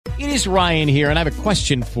It is Ryan here, and I have a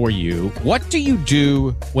question for you. What do you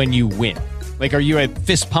do when you win? Like, are you a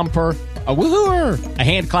fist pumper, a woohooer, a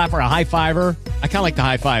hand clapper, a high fiver? I kind of like the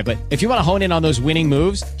high five, but if you want to hone in on those winning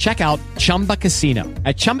moves, check out Chumba Casino.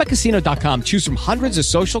 At ChumbaCasino.com, choose from hundreds of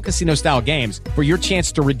social casino-style games for your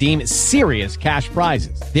chance to redeem serious cash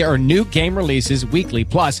prizes. There are new game releases weekly,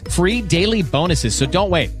 plus free daily bonuses. So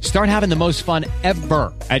don't wait. Start having the most fun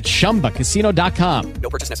ever at ChumbaCasino.com.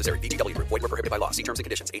 No purchase necessary. VGW. Void where prohibited by law. See terms and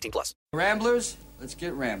conditions. 18 plus. Ramblers, let's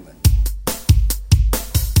get rambling.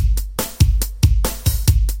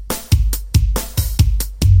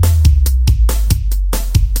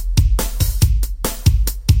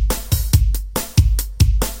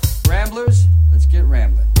 Ramblers, let's get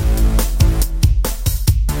rambling.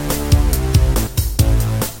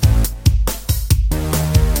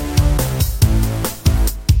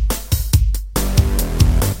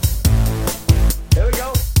 Here we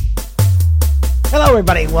go. Hello,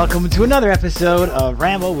 everybody. Welcome to another episode of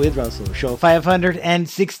Ramble with Russel, show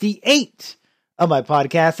 568 of my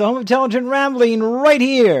podcast, The Home of Intelligent Rambling, right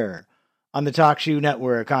here on the Talk Shoe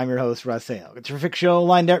Network. I'm your host, Russel. A terrific show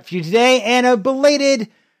lined up for you today, and a belated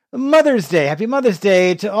Mother's Day. Happy Mother's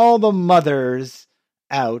Day to all the mothers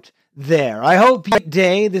out there. I hope you had a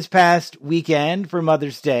day this past weekend for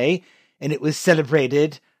Mother's Day, and it was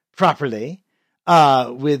celebrated properly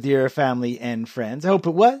with your family and friends. I hope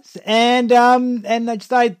it was. And I just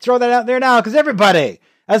thought I'd throw that out there now, because everybody,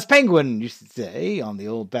 as Penguin used to say on the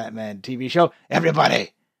old Batman TV show, everybody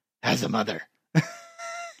has a mother.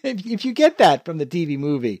 If you get that from the TV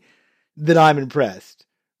movie, then I'm impressed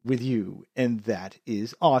with you, and that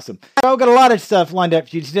is awesome. I've got a lot of stuff lined up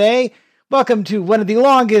for you today. Welcome to one of the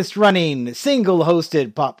longest running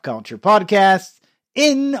single-hosted pop culture podcasts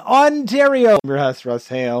in Ontario. I'm your host, Russ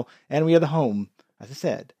Hale, and we are the home, as I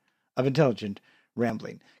said, of Intelligent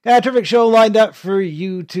Rambling. Got a terrific show lined up for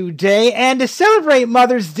you today, and to celebrate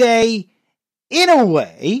Mother's Day in a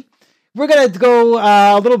way, we're going to go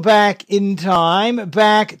a little back in time,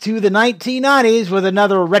 back to the 1990s with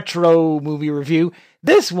another retro movie review.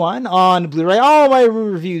 This one on Blu-ray. All my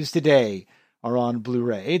reviews today are on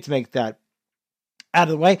Blu-ray, to make that out of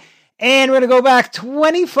the way. And we're going to go back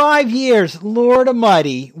 25 years. Lord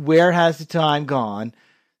Almighty, where has the time gone?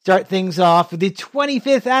 Start things off with the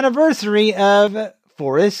 25th anniversary of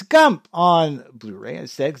Forrest Gump on Blu-ray. As I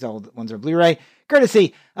said, because all the ones are Blu-ray,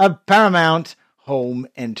 courtesy of Paramount Home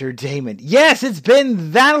Entertainment. Yes, it's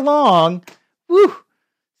been that long,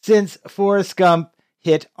 since Forrest Gump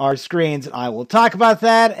hit our screens. I will talk about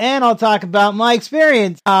that, and I'll talk about my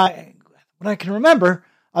experience. What I can remember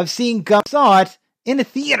of seeing Gump, saw it in a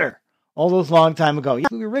theater all those long time ago.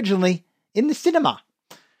 We were originally in the cinema.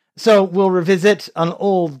 So we'll revisit an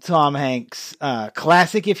old Tom Hanks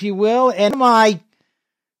classic, if you will, and my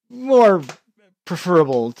more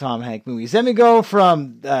preferable Tom Hanks movies. Then we go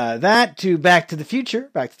from that to Back to the Future,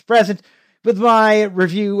 Back to the Present, with my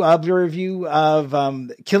review of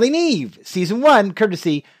Killing Eve, Season 1,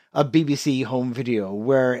 courtesy of BBC Home Video,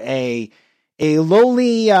 where a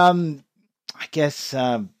lowly,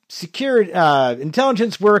 secured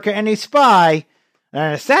intelligence worker and a spy,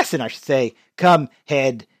 an assassin, I should say, come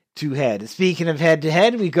head to head. Speaking of head to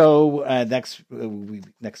head, we go, next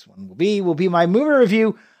one will be my movie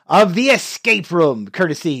review of The Escape Room,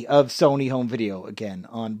 courtesy of Sony Home Video, again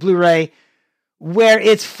on Blu-ray, where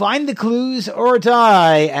it's find the clues or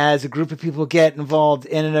die as a group of people get involved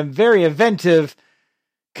in a very inventive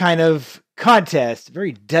kind of contest,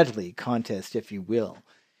 very deadly contest, if you will.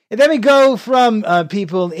 And then we go from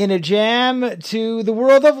people in a jam to the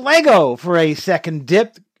world of Lego for a second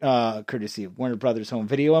dip, courtesy of Warner Brothers Home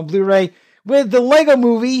Video on Blu-ray, with the Lego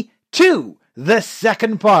Movie 2, the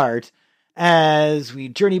second part, as we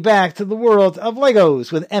journey back to the world of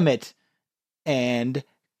Legos with Emmett and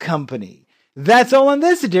company. That's all in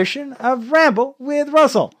this edition of Ramble with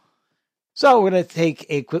Russell. So we're going to take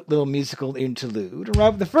a quick little musical interlude and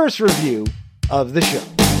wrap up the first review of the show.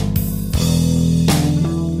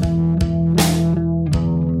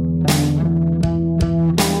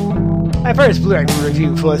 My first Blu-ray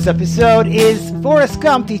review for this episode is Forrest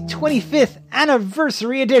Gump, the 25th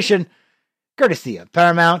anniversary edition, courtesy of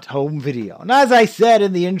Paramount Home Video. And as I said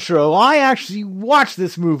in the intro, I actually watched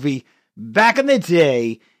this movie back in the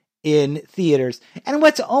day in theaters. And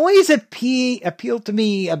what's always appealed to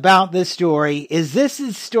me about this story is this is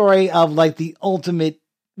a story of like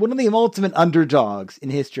one of the ultimate underdogs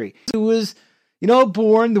in history, who was,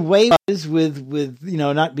 born the way he was with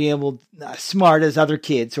not being able, smart as other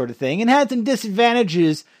kids sort of thing, and had some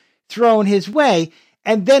disadvantages thrown his way,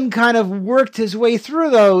 and then kind of worked his way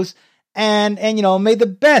through those and made the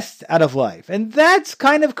best out of life. And that's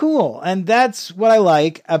kind of cool. And that's what I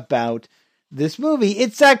like about this movie.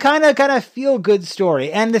 It's a kind of feel good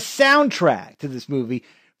story. And the soundtrack to this movie,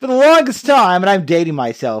 for the longest time, and I'm dating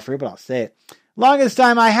myself here, but I'll say it. Longest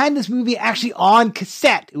time I had this movie actually on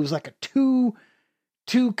cassette. It was like a two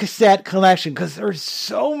cassette collection because there's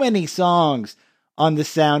so many songs on the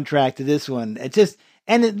soundtrack to this one.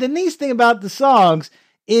 And the nice thing about the songs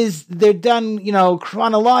is they're done,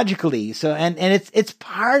 chronologically. So, and it's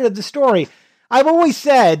part of the story. I've always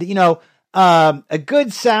said, a good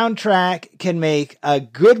soundtrack can make a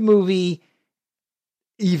good movie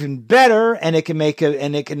even better, and it can make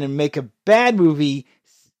a bad movie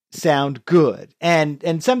sound good.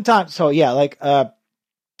 And sometimes, so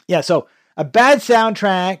a bad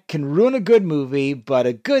soundtrack can ruin a good movie, but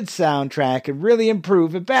a good soundtrack can really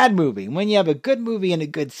improve a bad movie. When you have a good movie and a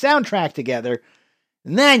good soundtrack together,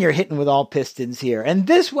 then you're hitting with all pistons here. And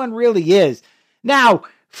this one really is. Now,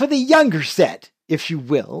 for the younger set, if you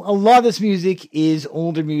will, a lot of this music is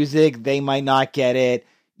older music. They might not get it.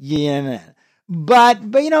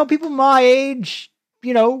 But people my age,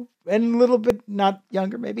 and a little bit not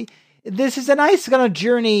younger maybe, this is a nice kind of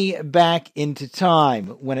journey back into time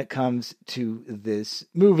when it comes to this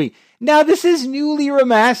movie. Now, this is newly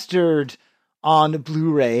remastered on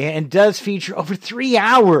Blu-ray and does feature over 3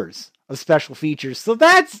 hours of special features. So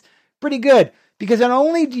that's pretty good, because not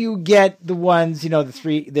only do you get the ones,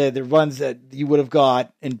 the ones that you would have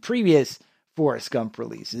got in previous Forrest Gump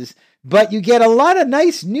releases, but you get a lot of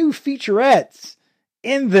nice new featurettes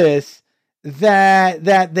in this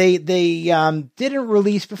that they didn't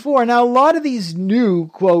release before. Now, a lot of these new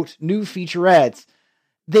featurettes,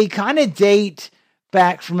 they kind of date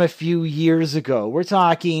back from a few years ago. We're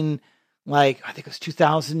talking I think it was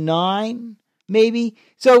 2009, maybe.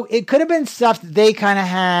 So it could have been stuff that they kind of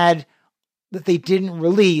had that they didn't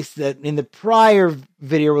release, that in the prior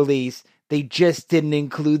video release, they just didn't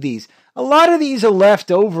include these. A lot of these are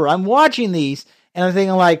left over. I'm watching these and I'm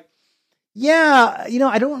thinking yeah,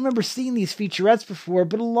 I don't remember seeing these featurettes before,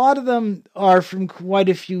 but a lot of them are from quite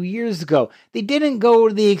a few years ago. They didn't go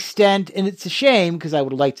to the extent, and it's a shame because I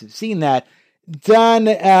would have liked to have seen that, done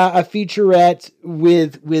a featurette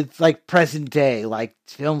with present day, like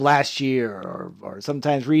filmed last year or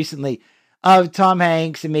sometimes recently, of Tom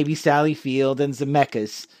Hanks and maybe Sally Field and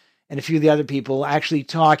Zemeckis and a few of the other people actually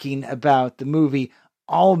talking about the movie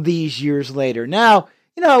all these years later. Now,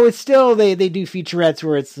 it's still, they do featurettes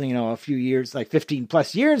where it's, a few years, 15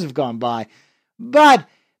 plus years have gone by. But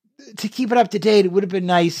to keep it up to date, it would have been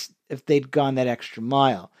nice if they'd gone that extra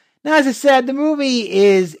mile. Now, as I said, the movie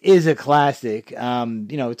is a classic.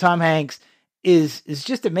 Tom Hanks is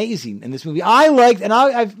just amazing in this movie. I liked, and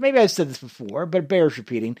I've said this before, but it bears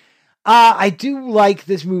repeating. I do like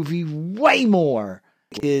this movie way more.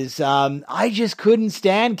 I just couldn't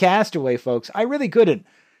stand Castaway, folks. I really couldn't.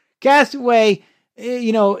 Castaway,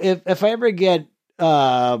 if I ever get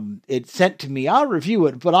it sent to me, I'll review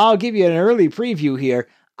it, but I'll give you an early preview here.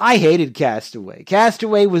 I hated Castaway.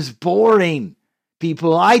 Castaway was boring,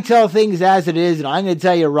 people. I tell things as it is, and I'm going to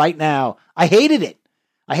tell you right now, I hated it.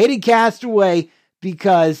 I hated Castaway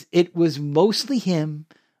because it was mostly him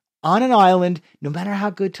on an island, no matter how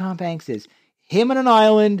good Tom Hanks is, him on an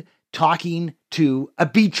island talking to a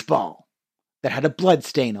beach ball that had a blood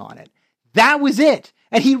stain on it. That was it.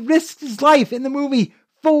 And he risked his life in the movie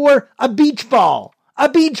for a beach ball,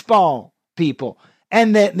 people.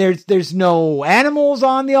 And that there's no animals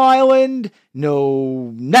on the island,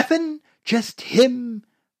 no nothing, just him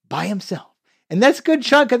by himself. And that's a good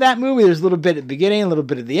chunk of that movie. There's a little bit at the beginning, a little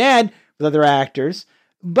bit at the end with other actors,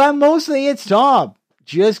 but mostly it's Tom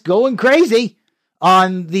just going crazy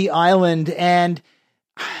on the island. And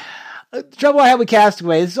the trouble I have with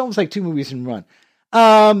Castaway, it's almost like two movies in one,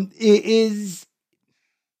 is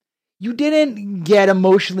you didn't get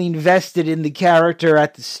emotionally invested in the character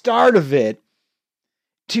at the start of it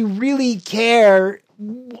to really care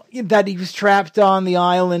that he was trapped on the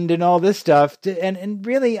island and all this stuff. And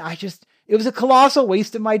really, it was a colossal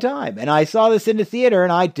waste of my time. And I saw this in the theater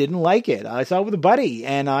and I didn't like it. I saw it with a buddy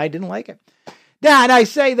and I didn't like it. Now, and I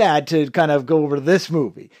say that to kind of go over this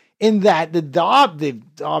movie, in that the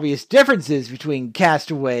obvious differences between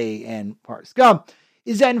Castaway and Forrest Gump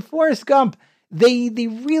is that in Forrest Gump, they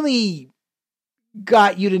really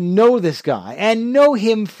got you to know this guy and know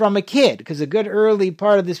him from a kid, because a good early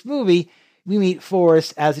part of this movie, we meet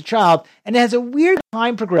Forrest as a child, and it has a weird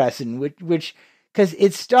time progression, which because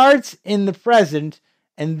it starts in the present,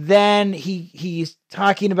 and then he's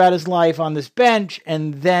talking about his life on this bench,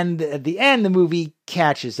 and then at the end, the movie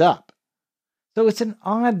catches up. So it's an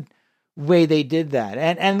odd way they did that.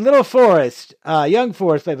 And Little Forrest, young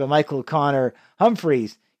Forrest, played by Michael Connor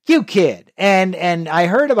Humphreys, cute kid. And I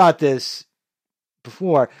heard about this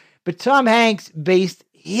before, but Tom Hanks based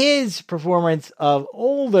his performance of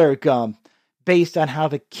older Gump based on how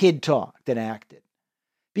the kid talked and acted.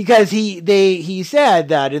 Because he said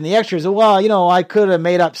that in the extras, well, I could have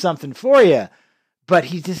made up something for you. But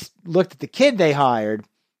he just looked at the kid they hired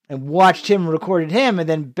and watched him, recorded him, and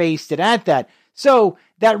then based it at that. So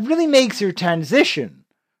that really makes her transition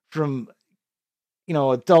from,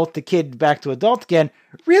 adult to kid back to adult again,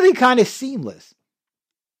 really kind of seamless.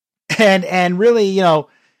 And really,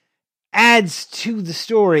 adds to the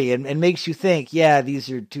story and makes you think, yeah, these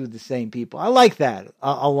are two of the same people. I like that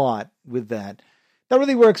a lot with that. That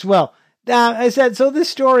really works well. Now, I said, so this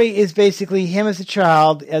story is basically him as a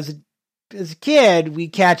child. As a kid, we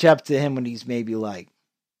catch up to him when he's maybe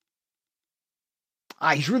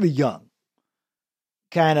he's really young.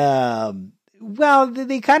 Kind of,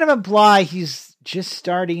 they kind of imply he's just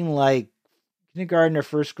starting kindergarten or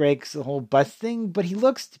first grade because the whole bus thing, but he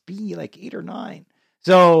looks to be 8 or 9.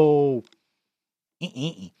 So,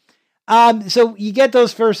 so you get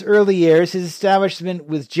those first early years, his establishment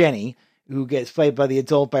with Jenny, who gets played by the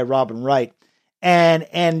adult by Robin Wright.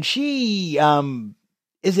 And she,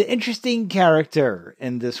 is an interesting character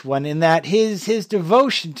in this one, in that his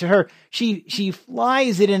devotion to her, she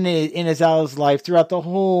flies it in his Alice's life throughout the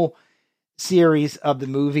whole series of the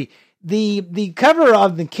movie. The cover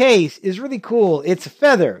of the case is really cool. It's a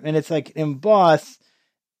feather, and it's like an embossed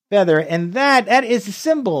feather, and that is a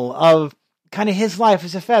symbol of kind of his life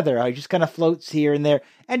as a feather. How he just kind of floats here and there,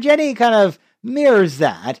 and Jenny kind of mirrors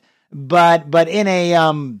that, but in a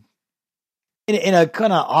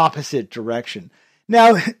kind of opposite direction.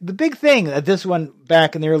 Now, the big thing that this one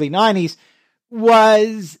back in the early 90s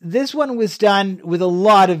was this one was done with a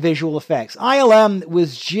lot of visual effects. ILM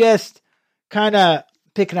was just kind of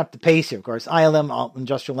picking up the pace here. Of course, ILM,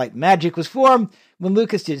 Industrial Light and Magic, was formed when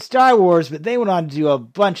Lucas did Star Wars, but they went on to do a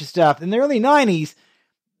bunch of stuff. In the early 90s,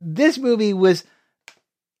 this movie was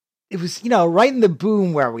right in the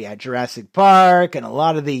boom where we had Jurassic Park and a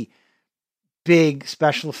lot of the big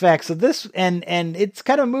special effects. So this, and it's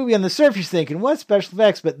kind of a movie on the surface thinking, what special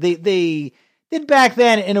effects? But they did back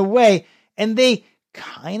then in a way, and they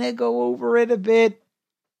kind of go over it a bit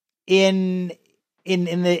in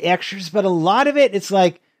the extras, but a lot of it, it's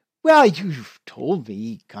well, you've told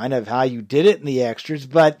me kind of how you did it in the extras,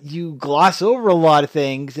 but you gloss over a lot of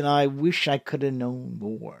things, and I wish I could have known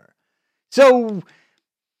more. So,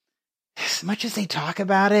 as much as they talk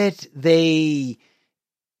about it, they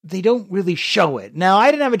don't really show it. Now,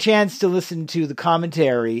 I didn't have a chance to listen to the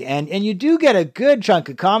commentary, and you do get a good chunk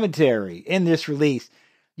of commentary in this release.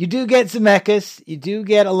 You do get Zemeckis. You do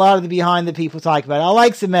get a lot of the behind the people talking about it. I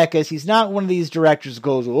like Zemeckis. He's not one of these directors who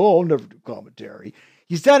goes, I'll never do commentary.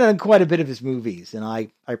 He's done it in quite a bit of his movies, and I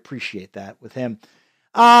appreciate that with him.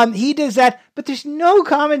 He does that, but there's no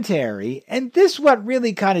commentary, and this what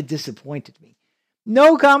really kind of disappointed me.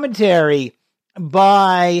 No commentary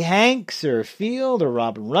by Hanks or Field or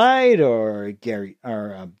Robin Wright or Gary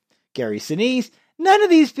Sinise. None of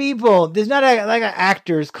these people. There's not an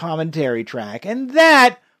actor's commentary track, and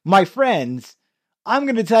that, my friends, I'm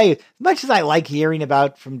going to tell you, as much as I like hearing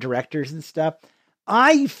about from directors and stuff,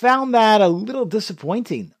 I found that a little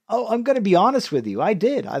disappointing. Oh, I'm going to be honest with you. I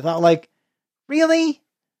did. I thought, really?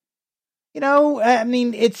 I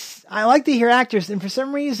mean, I like to hear actors, and for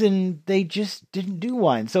some reason, they just didn't do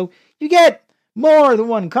one. So you get more than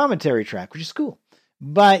one commentary track, which is cool.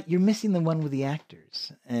 But you're missing the one with the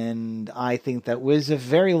actors. And I think that was a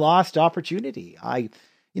very lost opportunity.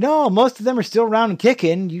 Most of them are still around and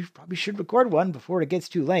kicking. You probably should record one before it gets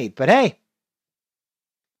too late. But hey,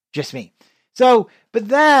 just me. So, but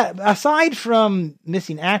that, aside from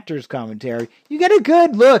missing actors commentary, you get a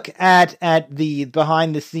good look at the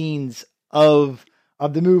behind the scenes of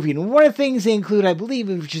the movie. And one of the things they include, I believe,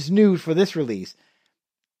 which is new for this release,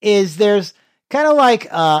 is there's kind of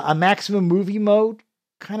a maximum movie mode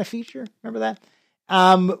kind of feature. Remember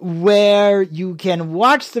that? Where you can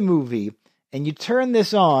watch the movie and you turn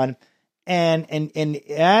this on and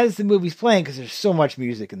as the movie's playing, because there's so much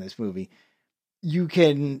music in this movie, you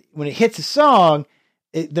can, when it hits a song,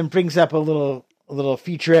 it then brings up a little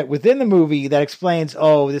featurette within the movie that explains,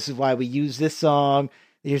 oh, this is why we use this song.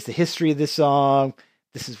 Here's the history of this song.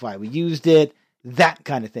 This is why we used it. That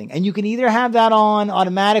kind of thing. And you can either have that on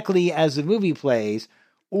automatically as the movie plays,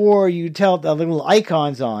 or you tell the little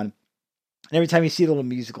icons on, and every time you see the little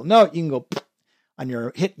musical note, you can go on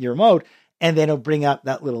hit your remote, and then it'll bring up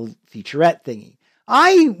that little featurette thingy.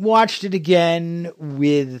 I watched it again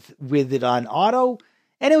with it on auto,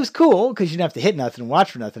 and it was cool because you didn't have to hit nothing and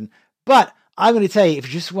watch for nothing. But I'm going to tell you, if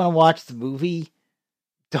you just want to watch the movie,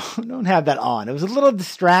 don't have that on. It was a little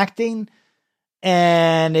distracting,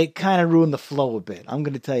 and it kind of ruined the flow a bit. I'm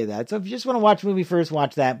going to tell you that. So if you just want to watch the movie first,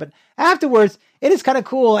 watch that. But afterwards, it is kind of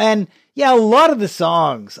cool. And yeah, a lot of the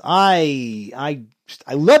songs, I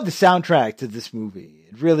love the soundtrack to this movie.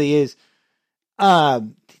 It really is.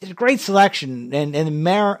 It's a great selection, and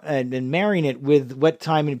marrying it with what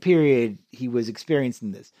time and period he was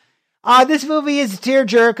experiencing this. This movie is a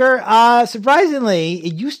tearjerker. Surprisingly,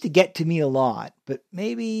 it used to get to me a lot, but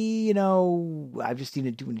maybe, I've just seen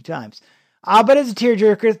it too many times. But it's a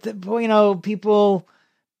tearjerker. People,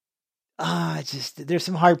 there's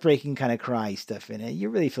some heartbreaking kind of cry stuff in it. You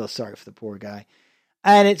really feel sorry for the poor guy.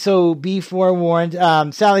 So be forewarned.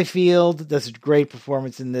 Sally Field does a great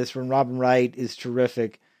performance in this one. Robin Wright is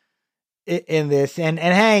terrific in this. And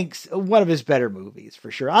Hanks, one of his better movies, for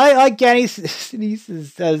sure. I like Kenny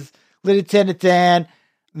Sinise as Lieutenant Dan.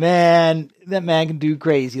 Man, that man can do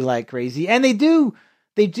crazy like crazy. And they do,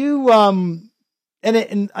 and I'm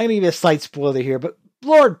going to give you a slight spoiler here, but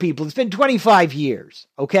Lord, people, it's been 25 years,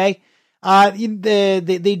 okay?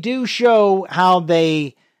 They do show how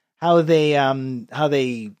they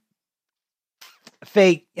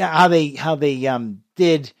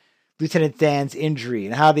did Lieutenant Dan's injury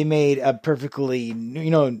and how they made a perfectly,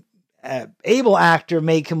 able actor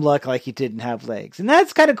make him look like he didn't have legs. And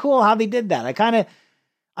that's kind of cool how they did that.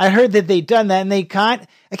 I heard that they'd done that, and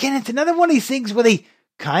it's another one of these things where they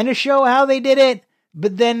kind of show how they did it,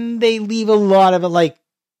 but then they leave a lot of it like,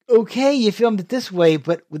 okay, you filmed it this way,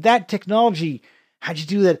 but with that technology, how'd you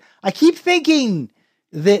do that? I keep thinking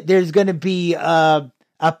that there's going to be a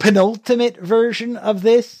penultimate version of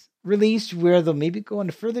this released where they'll maybe go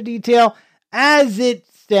into further detail. As it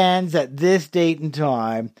stands at this date and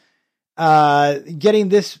time, getting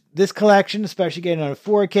this collection, especially getting on a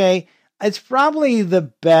 4K, it's probably the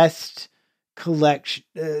best collection,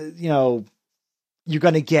 you're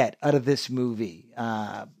going to get out of this movie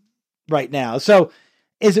right now. So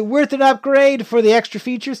is it worth an upgrade for the extra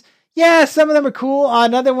features? Yeah, some of them are cool.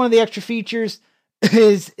 Another one of the extra features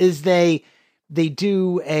is they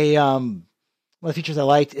do a one of the features I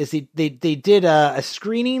liked is they did a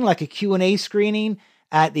screening, like a Q&A screening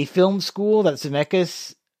at the film school that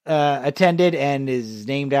Zemeckis attended and is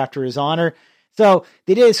named after his honor. So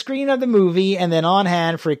they did a screening of the movie, and then on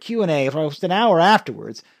hand for a Q&A for almost an hour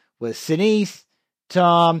afterwards was Sinise,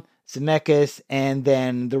 Tom, Zemeckis, and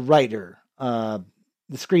then the writer, the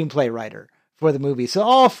screenplay writer for the movie. So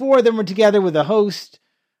all four of them were together with a host,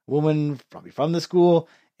 woman probably from the school,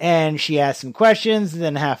 and she asked some questions, and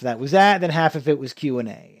then half of that was that, then half of it was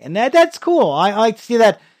Q&A. And that's cool. I like to see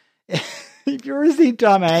that. If you ever see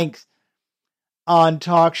Tom Hanks on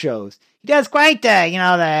talk shows, he does quite the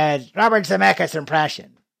Robert Zemeckis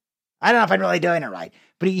impression. I don't know if I'm really doing it right,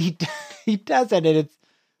 but he does it, and it's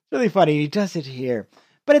really funny. He does it here.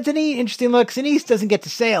 But it's a neat, interesting look. Sinise doesn't get to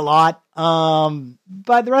say a lot,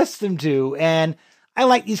 but the rest of them do. And I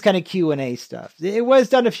like these kind of Q&A stuff. It was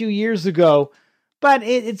done a few years ago, but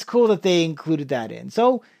it's cool that they included that in.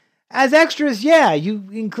 So as extras, yeah, you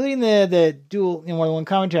including the dual more than one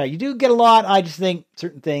commentary, you do get a lot. I just think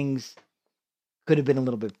certain things could have been a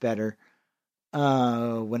little bit better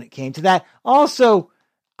when it came to that. Also,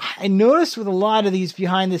 I noticed with a lot of these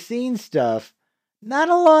behind the scenes stuff, not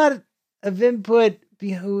a lot of input,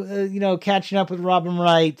 catching up with Robin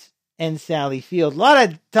Wright and Sally Field. A lot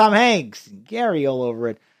of Tom Hanks and Gary all over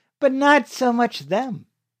it, but not so much them,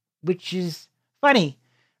 which is funny,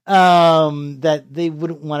 that they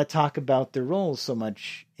wouldn't want to talk about their roles so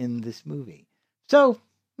much in this movie. So,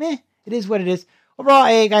 it is what it is. Overall,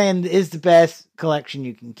 AIN is the best collection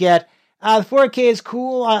you can get. The 4K is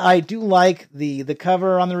cool. I do like the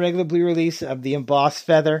cover on the regular Blu release of the embossed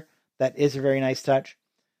feather. That is a very nice touch.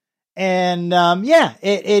 And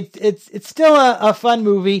it's still a fun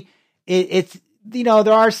movie. It's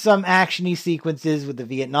there are some actiony sequences with the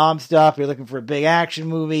Vietnam stuff. You're looking for a big action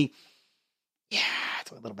movie. Yeah,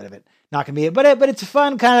 it's a little bit of it. Not gonna be it, but it's a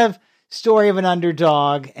fun kind of story of an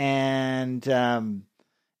underdog, and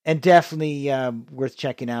definitely worth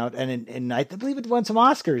checking out. And I believe it won some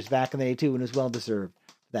Oscars back in the day too, and was well deserved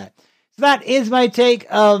for that. So that is my take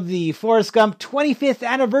of the Forrest Gump 25th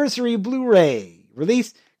anniversary Blu-ray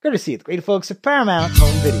release, courtesy of the great folks at Paramount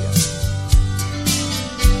Home Video.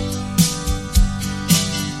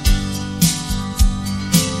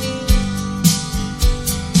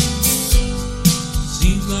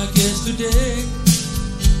 Seems like yesterday,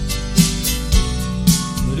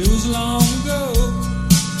 but it was long ago.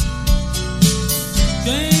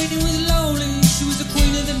 Janie was lonely, she was the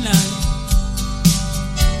queen of the night.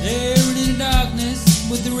 There in the darkness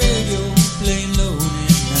with the radio playing low at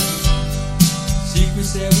night.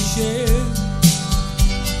 place that we share.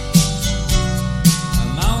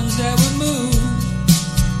 Mountains that we move,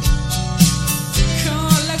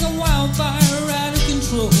 caught like a wildfire out of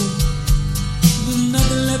control, with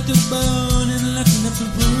nothing left to burn and nothing left to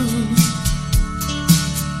prove.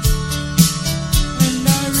 And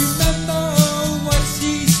I remember what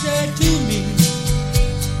she said to me,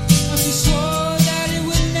 how she swore that it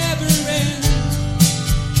would never end.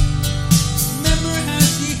 Remember how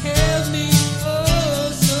she held me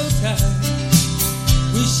oh so tight.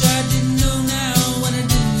 Wish I didn't know now what I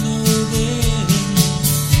didn't know then.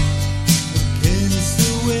 Against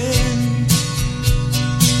the wind,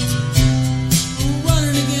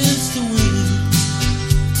 running against the wind.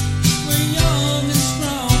 We're young and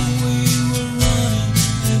strong, we were running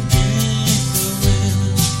against the wind.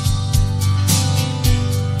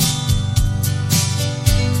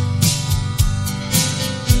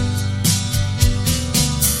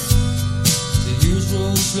 The years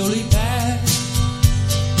rolled slowly past.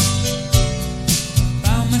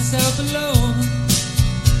 Found myself alone,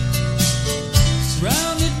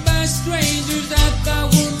 surrounded by strangers I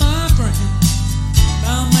thought were my friends.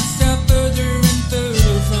 Found myself further and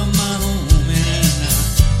further from my home, and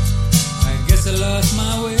I guess I lost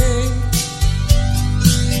my way.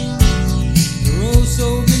 There are so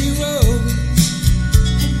many roads.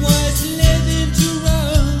 It was living to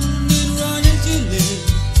run and running to live.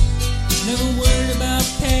 Never worried about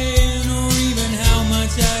paying or even how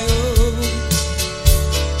much I owe.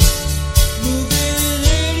 Moving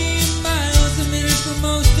 80 miles a minute for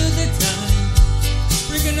most of the time,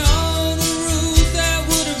 breaking all the rules that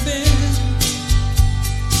would have been.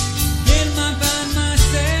 Then I find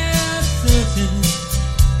myself searching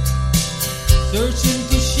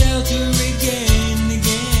for shelter again and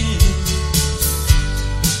again,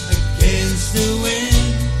 against the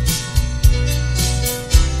wind.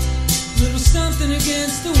 Little something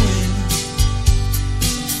against the wind.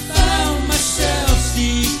 Found myself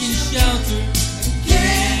seeking shelter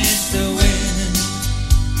against the wind.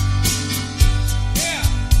 Yeah.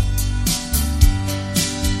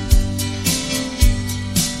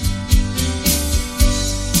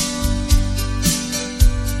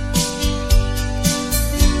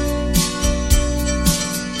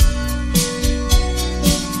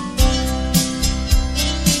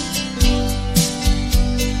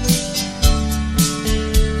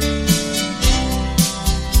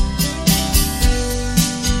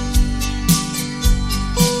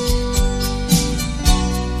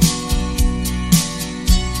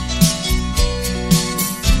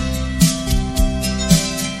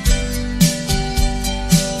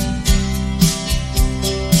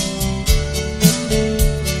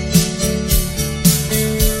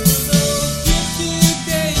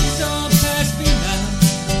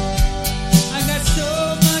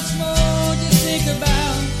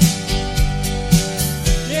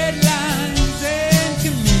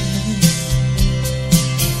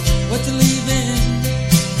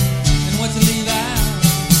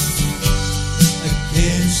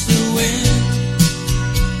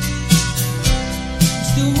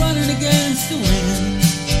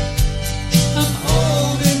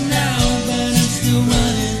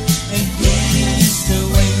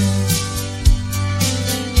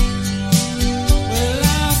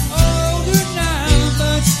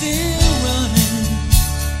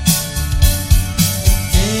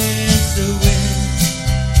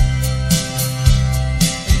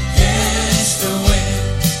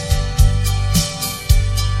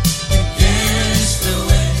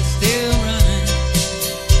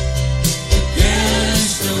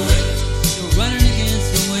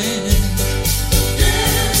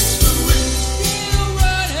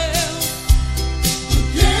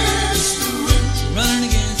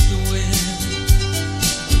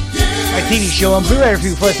 TV show on Blu-ray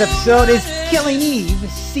review for this episode is Killing Eve,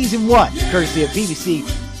 Season 1, courtesy of BBC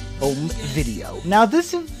Home Video. Now,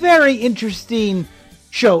 this is a very interesting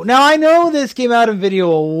show. Now, I know this came out in video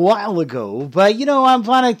a while ago, but, you know, I'm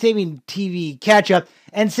planning on taking TV catch-up,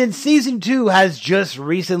 and since Season 2 has just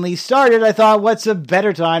recently started, I thought, what's a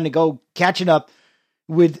better time to go catching up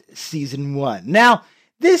with Season 1. Now,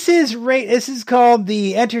 this is called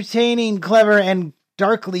The Entertaining, Clever, and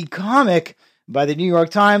Darkly Comic by the New York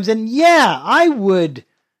Times, and yeah, I would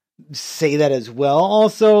say that as well.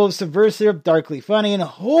 Also, subversive, darkly funny, and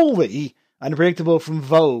wholly unpredictable from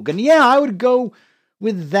Vogue. And yeah, I would go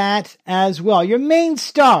with that as well. Your main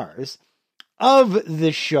stars of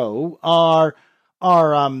the show are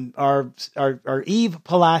Eve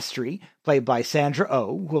Polastri, played by Sandra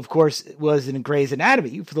Oh, who of course was in Grey's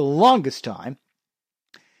Anatomy for the longest time,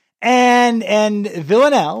 and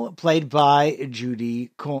Villanelle, played by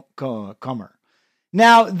Judy Comer.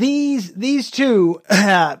 Now, these two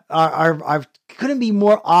are couldn't be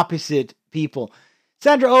more opposite people.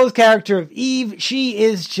 Sandra Oh's character of Eve, she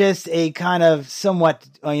is just a kind of somewhat,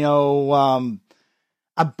 a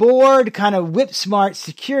bored, kind of whip-smart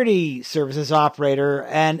security services operator,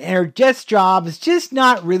 and her desk job is just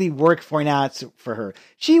not really working out for her.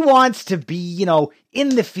 She wants to be,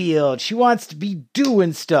 in the field. She wants to be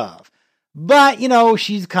doing stuff. But,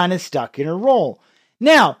 she's kind of stuck in her role.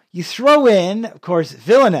 Now, you throw in, of course,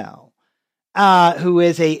 Villanelle, who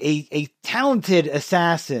is a talented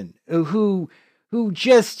assassin who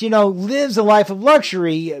just, lives a life of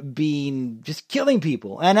luxury, just killing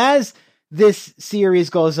people. And as this series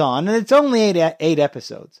goes on, and it's only eight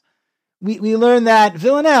episodes, we learn that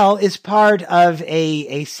Villanelle is part of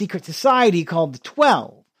a secret society called the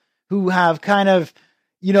 12, who have kind of,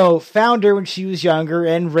 found her when she was younger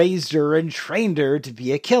and raised her and trained her to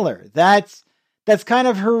be a killer. That's kind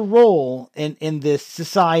of her role in this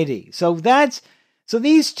society. So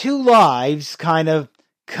these two lives kind of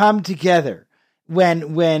come together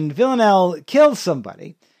when Villanelle kills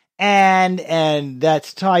somebody, and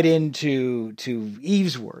that's tied into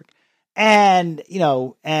Eve's work, and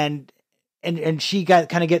she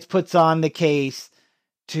gets puts on the case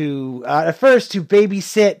to at first to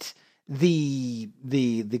babysit the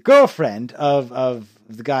girlfriend of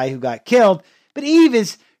the guy who got killed, but Eve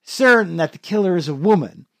is certain that the killer is a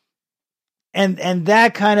woman, and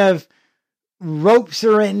that kind of ropes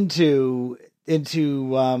her into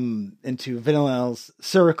Villanelle's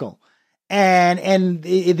circle, and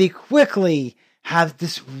they quickly have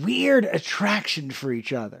this weird attraction for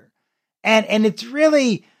each other, and it's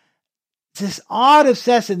really this odd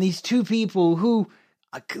obsession. These two people who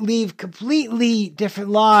leave completely different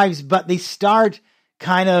lives, but they start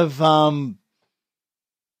kind of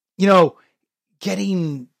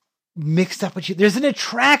getting mixed up with you. There's an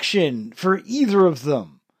attraction for either of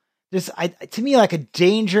them. There's, to me, like a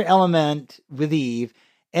danger element with Eve,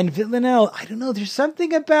 and Villanelle, I don't know, there's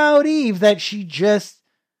something about Eve that she just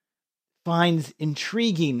finds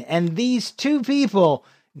intriguing. And these two people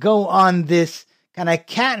go on this kind of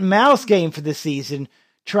cat and mouse game for the season,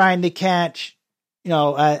 trying to catch,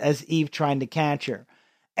 as Eve trying to catch her.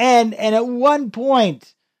 And at one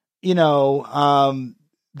point, they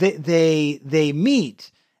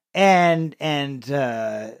meet, and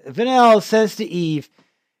Villanelle says to Eve,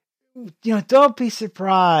 don't be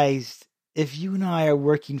surprised if you and I are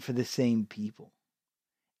working for the same people.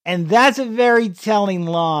 And that's a very telling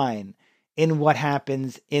line in what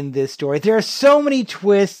happens in this story. There are so many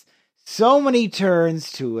twists, so many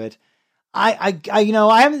turns to it. I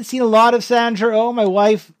haven't seen a lot of Sandra Oh. My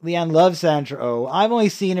wife, Leanne, loves Sandra Oh. I've only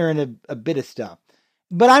seen her in a bit of stuff.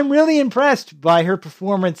 But I'm really impressed by her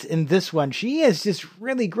performance in this one. She is just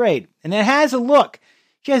really great. And it has a look.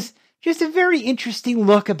 Just a very interesting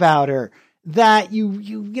look about her that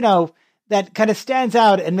that kind of stands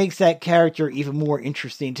out and makes that character even more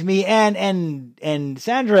interesting to me. And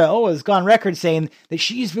Sandra Oh has gone record saying that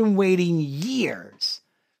she's been waiting years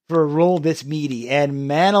for a role this meaty. And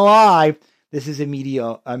man alive, this is a meaty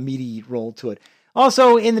role to it.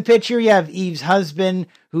 Also in the picture, you have Eve's husband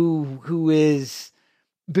who is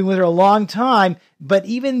been with her a long time, but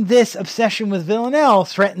even this obsession with Villanelle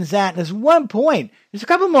threatens that. And there's one point, there's a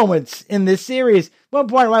couple moments in this series, one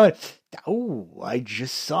point where I went, oh, I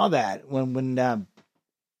just saw that when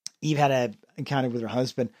Eve had an encounter with her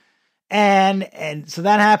husband. And so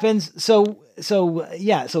that happens. So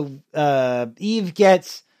Eve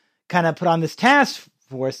gets kind of put on this task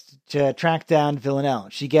force to track down Villanelle.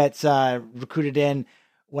 She gets recruited in,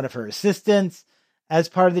 one of her assistants as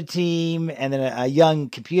part of the team, and then a young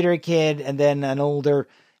computer kid, and then an older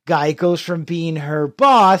guy. Goes from being her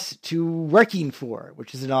boss to working for her,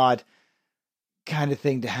 which is an odd kind of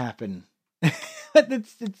thing to happen.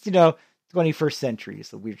 it's 21st century,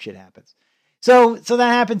 so weird shit happens. So that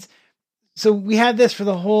happens. So we have this for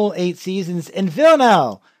the whole 8 seasons, and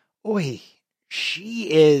Villanelle, there's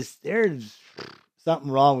something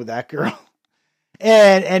wrong with that girl.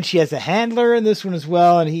 And she has a handler in this one as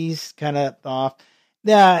well, and he's kind of off.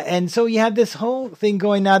 Yeah, and so you have this whole thing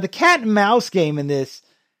going now. The cat and mouse game in this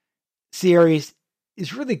series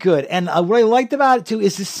is really good. And what I liked about it, too,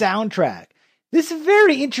 is the soundtrack. This is a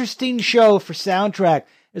very interesting show for soundtrack.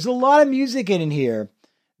 There's a lot of music in here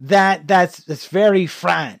that's very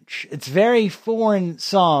French. It's very foreign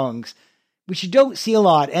songs, which you don't see a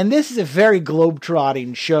lot. And this is a very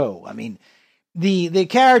globe-trotting show. I mean, the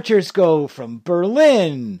characters go from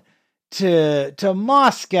Berlin to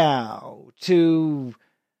Moscow to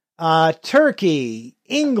Turkey,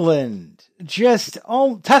 England, just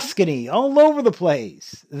all Tuscany, all over the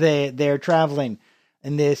place. They're traveling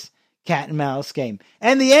in this cat and mouse game.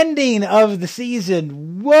 And the ending of the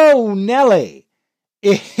season, whoa, Nelly,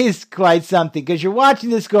 is quite something, because you're watching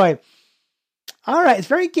this going, all right, it's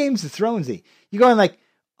very Games of Thronesy. You're going like,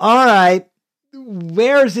 all right,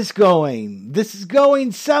 where is this going? This is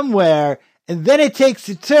going somewhere. And then it takes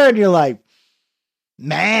a turn. You're like,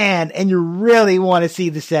 man, and you really want to see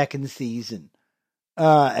the second season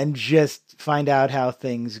and just find out how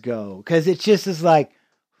things go. Because it just is like,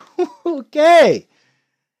 okay.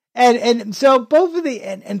 And so both of the,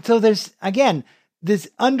 and so there's, again, this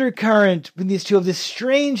undercurrent between these two of this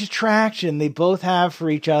strange attraction they both have for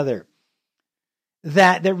each other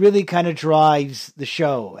that really kind of drives the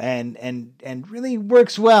show and really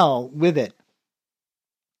works well with it.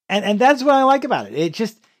 And that's what I like about it.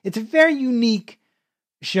 It's a very unique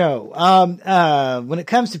show. When it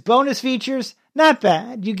comes to bonus features, not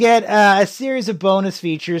bad. You get a series of bonus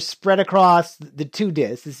features spread across the 2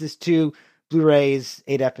 discs. This is 2 Blu-rays,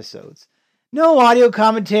 8 episodes. No audio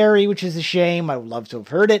commentary, which is a shame. I would love to have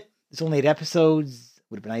heard it. It's only 8 episodes.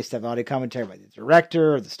 Would have been nice to have audio commentary by the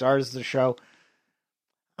director or the stars of the show.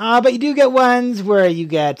 But you do get ones where you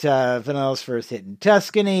get Vanello's first hit in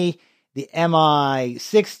Tuscany, the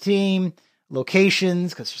MI6 team,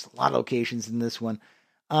 locations, because there's a lot of locations in this one,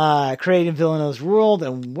 creating Villanelle's world,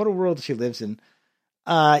 and what a world she lives in.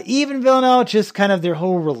 Even Villanelle, just kind of their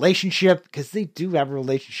whole relationship, because they do have a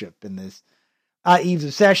relationship in this. Eve's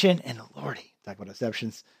Obsession, and Lordy, talk about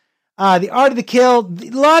exceptions. The Art of the Kill, a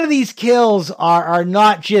lot of these kills are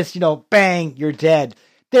not just, bang, you're dead.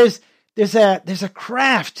 There's a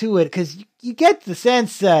craft to it, because you get the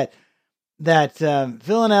sense that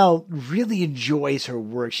Villanelle really enjoys her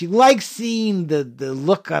work. She likes seeing the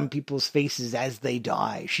look on people's faces as they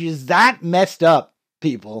die. She is that messed up,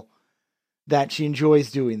 people, that she enjoys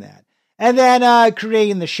doing that. And then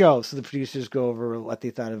creating the show, so the producers go over what they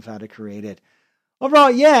thought of how to create it.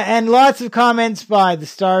 Overall, yeah, and lots of comments by the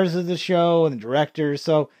stars of the show and the directors,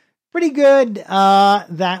 so pretty good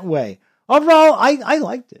that way. Overall, I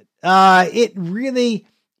liked it. It really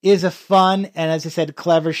is a fun and, as I said,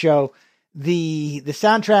 clever show. The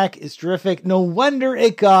soundtrack is terrific. No wonder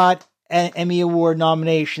it got Emmy Award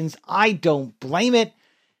nominations. I don't blame it.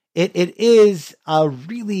 It is a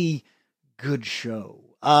really good show.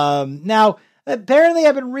 Now, apparently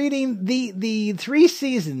I've been reading the 3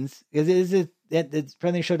 seasons, because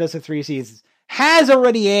apparently the show does have 3 seasons, has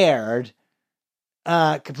already aired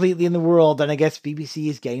completely in the world, and I guess BBC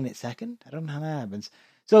is getting it second. I don't know how that happens.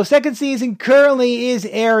 So second season currently is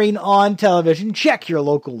airing on television. Check your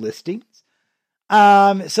local listings.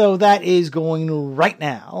 So that is going right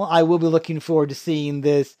now. I will be looking forward to seeing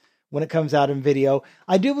this when it comes out in video.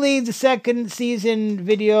 I do believe the second season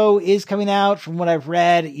video is coming out, from what I've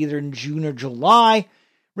read, either in June or July.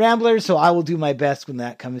 Ramblers, so I will do my best when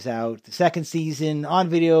that comes out, the second season on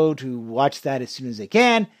video, to watch that as soon as I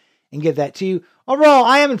can and get that to you. Overall,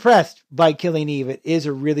 I am impressed by Killing Eve. It is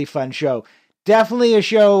a really fun show. Definitely a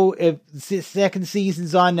show, if the second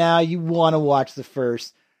season's on now, you want to watch the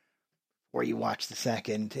first or you watch the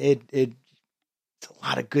second. It's a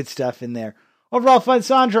lot of good stuff in there. Overall fun.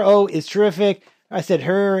 Sandra Oh is terrific. I said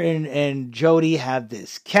her and Jodie have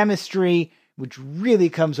this chemistry, which really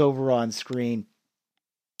comes over on screen.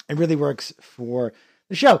 It really works for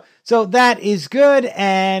the show. So that is good.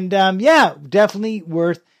 And definitely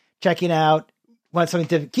worth checking out. Want something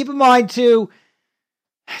different. Keep in mind too,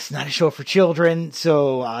 it's not a show for children,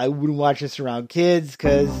 so I wouldn't watch this around kids,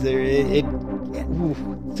 because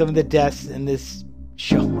some of the deaths in this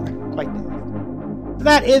show are quite different. So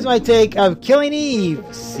that is my take of Killing Eve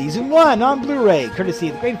Season 1 on Blu-ray, courtesy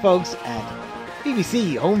of the great folks at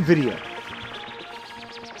BBC Home Video.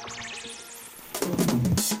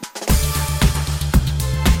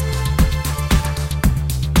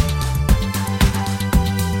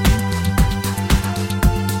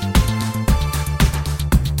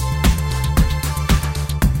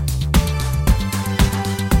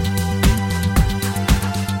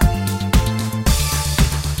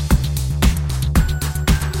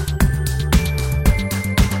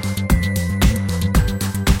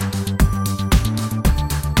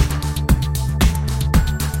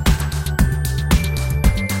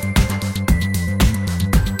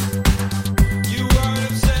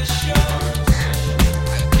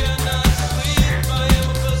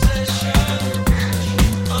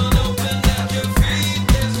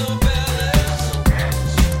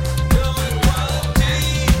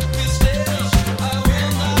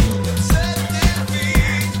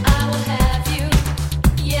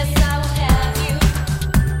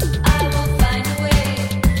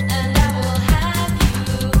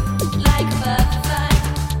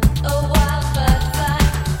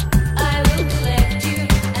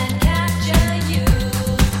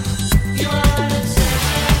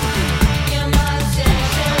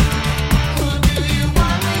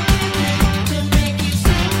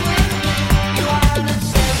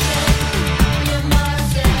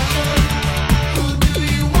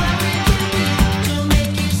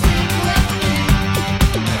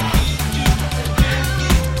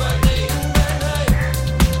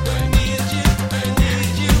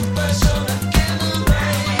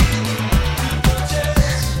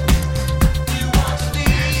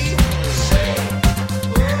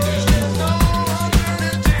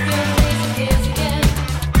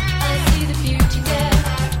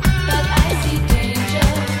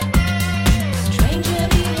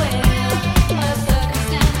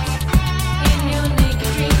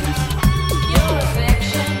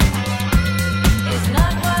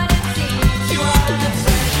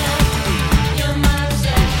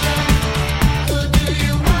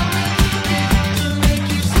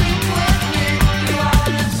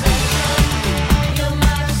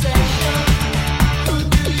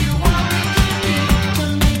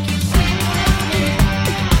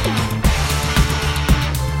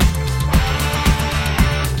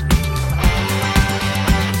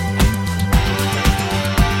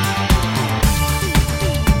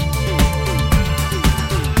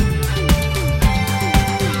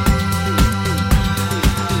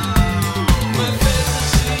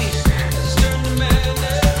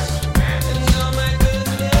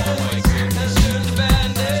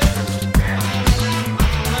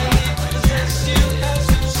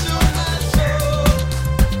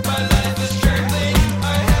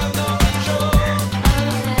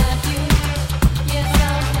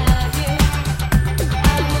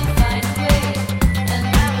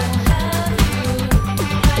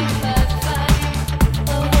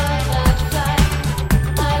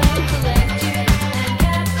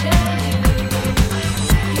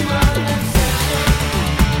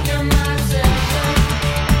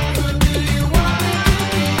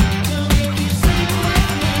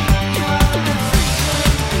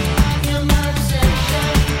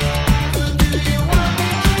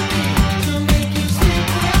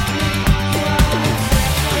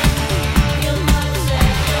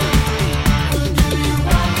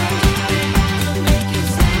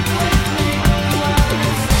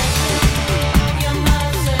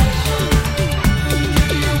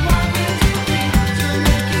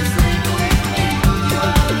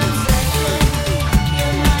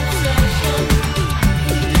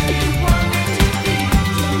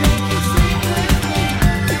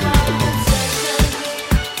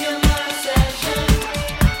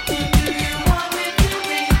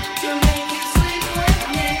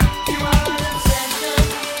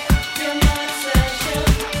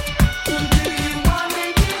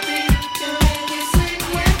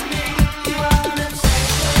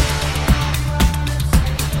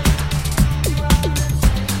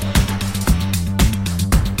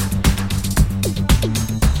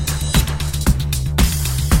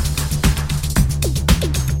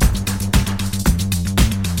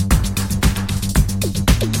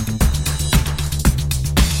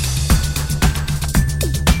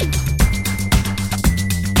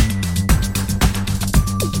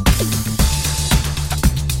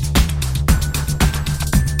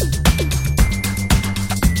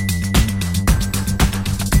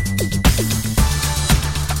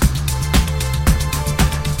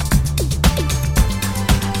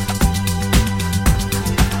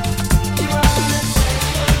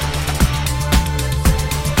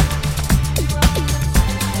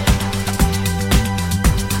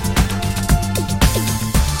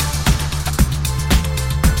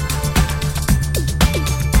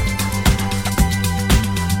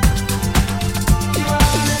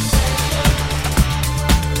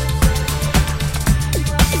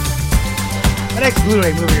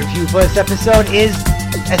 Blu-ray movie review for this episode is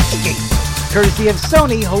Escape, courtesy of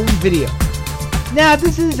Sony Home Video. Now,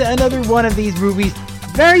 this is another one of these movies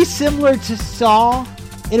very similar to Saw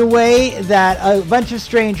in a way that a bunch of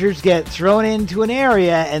strangers get thrown into an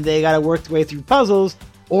area and they got to work their way through puzzles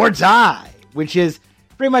or die, which is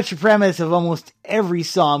pretty much the premise of almost every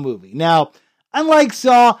Saw movie. Now, unlike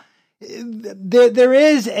Saw, there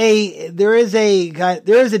is a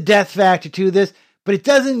death factor to this, but it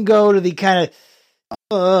doesn't go to the kind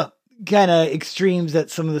of extremes that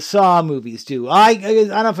some of the Saw movies do. I don't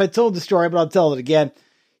know if I told the story, but I'll tell it again.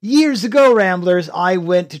 Years ago, Ramblers, I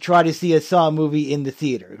went to try to see a Saw movie in the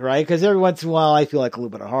theater, right? Because every once in a while, I feel like a little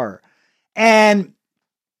bit of horror. And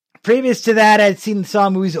previous to that, I'd seen Saw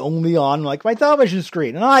movies only on like my television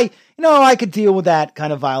screen, and I could deal with that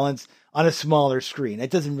kind of violence on a smaller screen.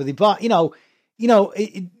 It doesn't really bother,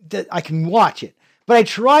 I can watch it. But I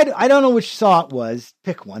tried, I don't know which Saw it was,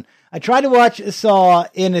 pick one. I tried to watch a Saw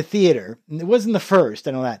in a theater, and it wasn't the first,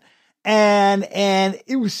 I know that. And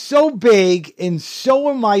it was so big and so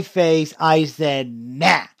in my face, I said,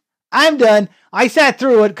 nah, I'm done. I sat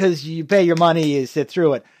through it because you pay your money, you sit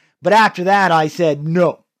through it. But after that, I said,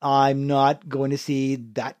 no, I'm not going to see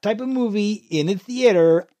that type of movie in a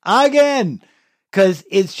theater again. Because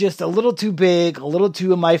it's just a little too big, a little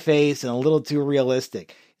too in my face, and a little too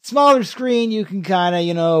realistic. Smaller screen, you can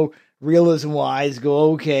kind of, realism-wise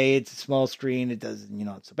go, okay, it's a small screen, it doesn't,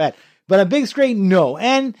 it's so bad. But a big screen, no.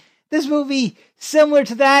 And this movie, similar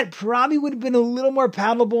to that, probably would have been a little more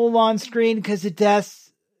palatable on screen because the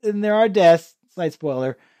deaths, and there are deaths, slight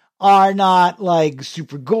spoiler, are not like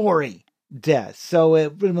super gory deaths. So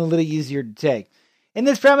it would have been a little easier to take. In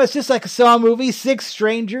this premise, just like a Saw movie, 6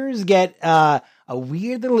 strangers get a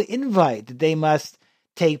weird little invite that they must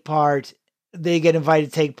take part. They get invited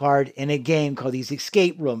to take part in a game called these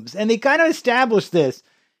escape rooms. And they kind of establish this.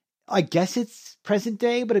 I guess it's present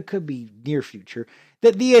day, but it could be near future.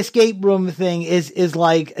 That the escape room thing is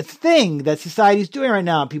like a thing that society's doing right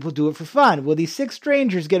now. People do it for fun. Well, these 6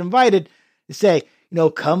 strangers get invited to say,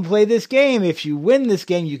 come play this game. If you win this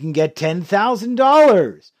game, you can get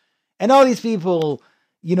 $10,000. And all these people,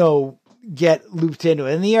 get looped into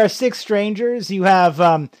it. And there are 6 strangers. You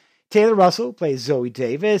have Taylor Russell, plays Zoe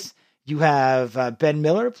Davis. You have Ben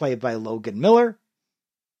Miller, played by Logan Miller.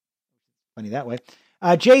 Funny that way.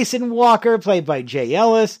 Jason Walker, played by Jay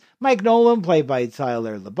Ellis. Mike Nolan, played by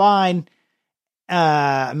Tyler Labine.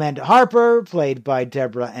 Amanda Harper, played by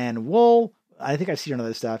Deborah Ann Wool. I think I've seen her in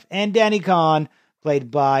other stuff. And Danny Kahn, played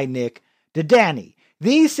by Nick DeDanny.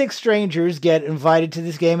 These 6 strangers get invited to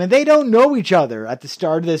this game, and they don't know each other at the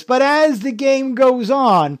start of this. But as the game goes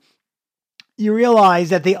on, you realize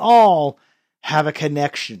that they all have a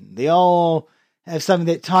connection. They all have something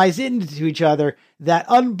that ties into each other that,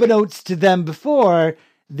 unbeknownst to them before,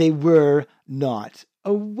 they were not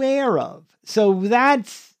aware of. So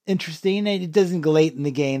that's interesting, and it doesn't go late in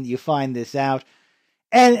the game that you find this out.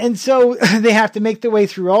 And so they have to make their way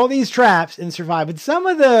through all these traps and survive. But some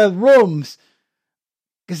of the rooms,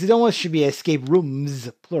 because it almost should be escape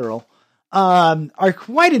rooms, plural, are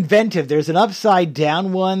quite inventive. There's an upside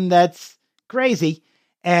down one that's crazy.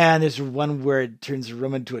 And there's one where it turns the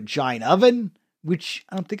room into a giant oven, which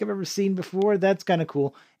I don't think I've ever seen before. That's kind of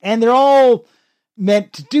cool. And they're all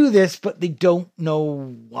meant to do this, but they don't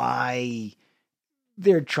know why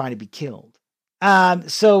they're trying to be killed.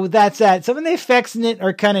 So that's that. Some of the effects in it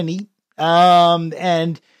are kind of neat.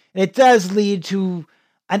 And it does lead to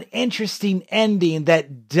an interesting ending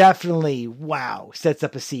that definitely, sets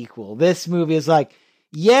up a sequel. This movie is like,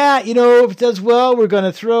 if it does well, we're going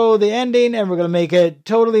to throw the ending and we're going to make it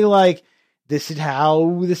totally like, this is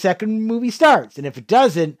how the second movie starts. And if it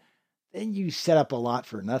doesn't, then you set up a lot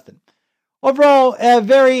for nothing. Overall, a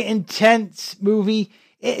very intense movie.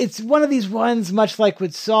 It's one of these ones, much like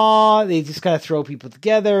with Saw, they just kind of throw people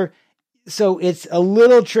together. So it's a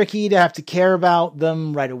little tricky to have to care about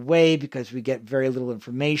them right away because we get very little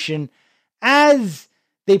information. As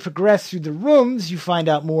they progress through the rooms, you find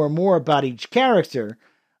out more and more about each character.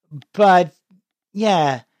 But,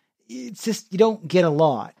 it's just, you don't get a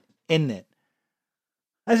lot in it.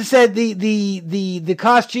 As I said, the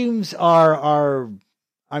costumes are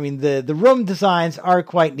the room designs are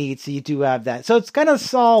quite neat, so you do have that. So it's kind of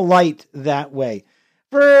Saw light that way.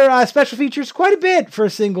 For special features, quite a bit for a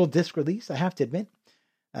single disc release, I have to admit.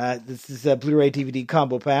 This is a Blu-ray DVD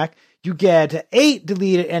combo pack. You get 8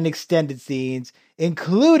 deleted and extended scenes,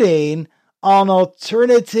 including an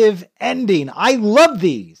alternative ending. I love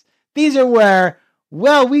these. These are where,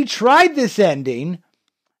 we tried this ending,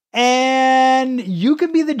 and you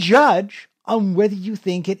can be the judge on whether you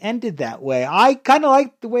think it ended that way. I kind of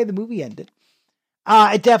like the way the movie ended.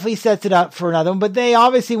 it definitely sets it up for another one. But they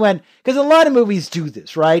obviously went, because a lot of movies do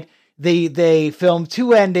this, right? They film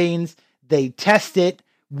two endings, they test it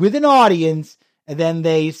with an audience, and then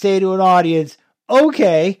they say to an audience,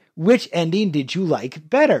 okay, which ending did you like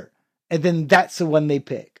better? And then that's the one they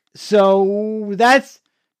pick. So that's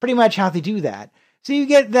pretty much how they do that. So you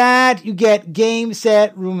get that, you get game,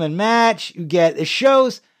 set, room, and match. You get, it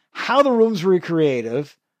shows how the rooms were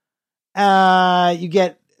creative. You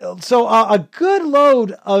get, so a good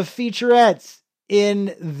load of featurettes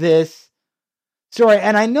in this story.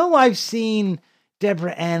 And I know I've seen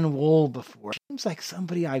Deborah Ann Wool before. Seems like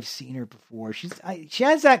somebody I've seen her before. She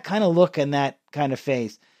has that kind of look and that kind of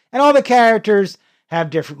face. And all the characters have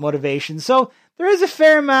different motivations. So there is a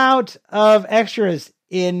fair amount of extras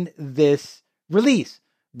in this release,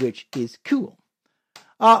 which is cool.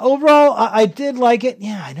 Overall, I did like it.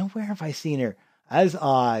 Yeah, I know, where have I seen her? As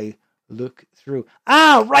I look through.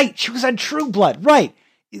 Ah, right. She was on True Blood. Right.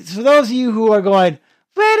 For those of you who are going,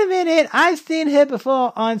 wait a minute, I've seen her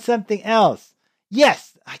before on something else.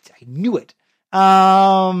 Yes, I knew it.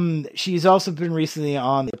 She's also been recently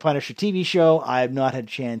on the Punisher TV show. I have not had a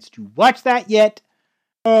chance to watch that yet.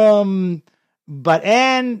 And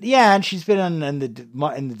she's been in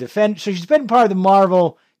the Defense. So she's been part of the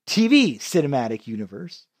Marvel TV cinematic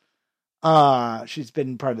universe. She's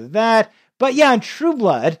been part of that. But yeah, in True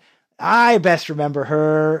Blood, I best remember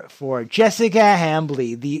her for Jessica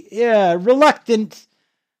Hambley, the reluctant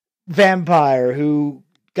vampire who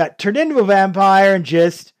got turned into a vampire and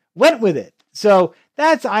just went with it. So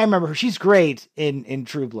I remember her. She's great in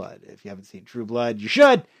True Blood. If you haven't seen True Blood, you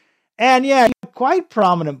should. And yeah, quite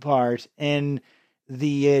prominent part in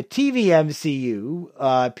the TV MCU,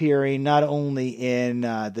 appearing not only in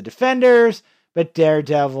The Defenders, but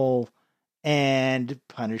Daredevil and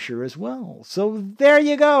Punisher as well. So there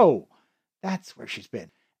you go. That's where she's been.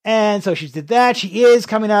 And so she did that. She is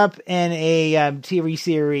coming up in a TV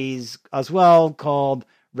series as well called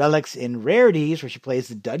Relics and Rarities, where she plays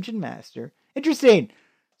the Dungeon Master. Interesting.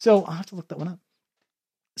 So I'll have to look that one up.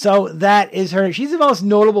 So that is her. She's the most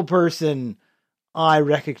notable person I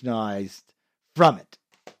recognized from it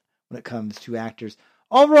when it comes to actors.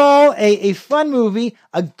 Overall, a fun movie,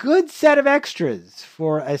 a good set of extras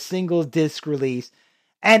for a single disc release,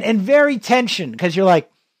 and very tension, because you're like,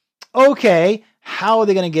 okay, how are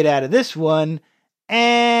they going to get out of this one?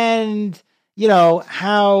 And,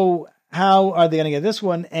 how are they going to get this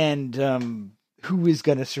one? And who is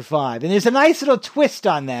going to survive? And there's a nice little twist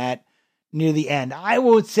on that near the end. I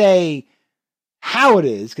won't say how it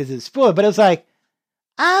is because it's spoiled, but it's like,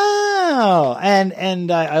 oh,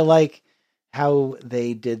 and I like how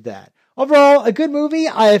they did that. Overall, a good movie.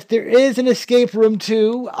 If there is an Escape Room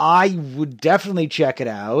 2, I would definitely check it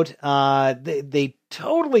out. They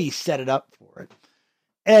totally set it up for it.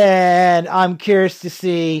 And I'm curious to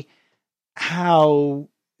see how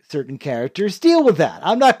certain characters deal with that.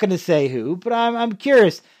 I'm not going to say who, but I'm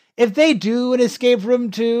curious. If they do an Escape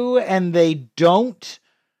Room 2 and they don't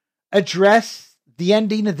address the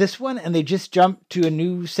ending of this one and they just jump to a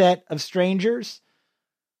new set of strangers,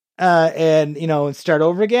 and start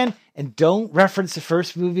over again and don't reference the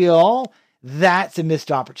first movie at all, that's a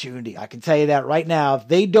missed opportunity. I can tell you that right now. If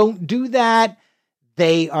they don't do that,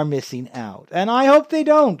 they are missing out. And I hope they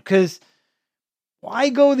don't, because why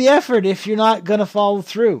go the effort if you're not going to follow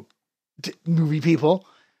through, movie people?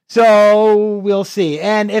 So we'll see.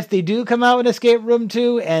 And if they do come out with Escape Room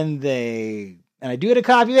 2 and I do get a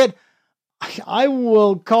copy of it, I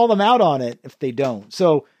will call them out on it if they don't.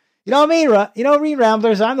 So, you know me,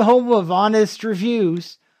 Ramblers, I'm the home of honest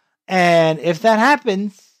reviews. And if that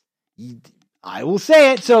happens, I will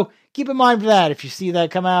say it. So keep in mind for that. If you see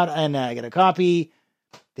that come out and I get a copy,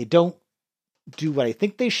 they don't do what I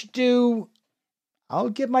think they should do, I'll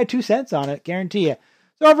give my 2 cents on it, guarantee you.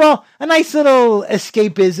 So overall, a nice little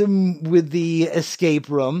escapism with the escape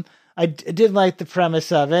room. I did like the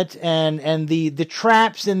premise of it, and the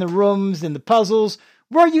traps in the rooms and the puzzles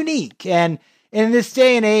were unique. And in this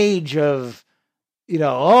day and age of,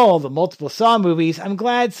 the multiple Saw movies, I'm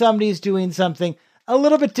glad somebody's doing something a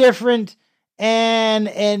little bit different and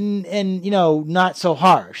not so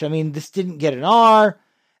harsh. I mean, this didn't get an R.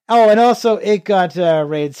 Oh, and also it got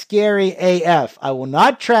rated scary AF. I will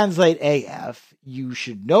not translate AF. You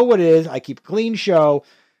should know what it is. I Keep a Clean Show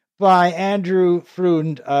by Andrew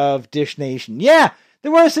Frund of Dish Nation. Yeah,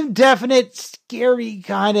 there were some definite scary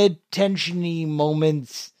kind of tensiony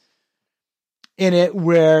moments in it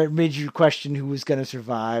where it made you question who was going to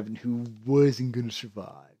survive and who wasn't going to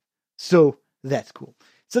survive. So that's cool.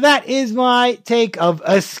 So that is my take of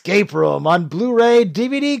Escape Room on Blu-ray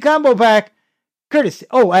DVD combo pack. Courtesy.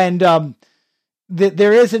 Oh, and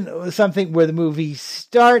there isn't something where the movie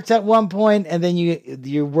starts at one point and then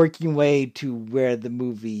you're working your way to where the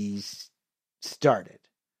movie started.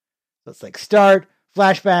 So it's like start,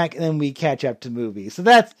 flashback, and then we catch up to movie. So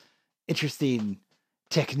that's interesting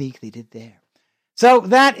technique they did there. So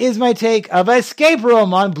that is my take of Escape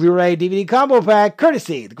Room on Blu-ray DVD combo pack,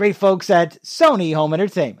 courtesy the great folks at Sony Home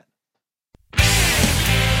Entertainment.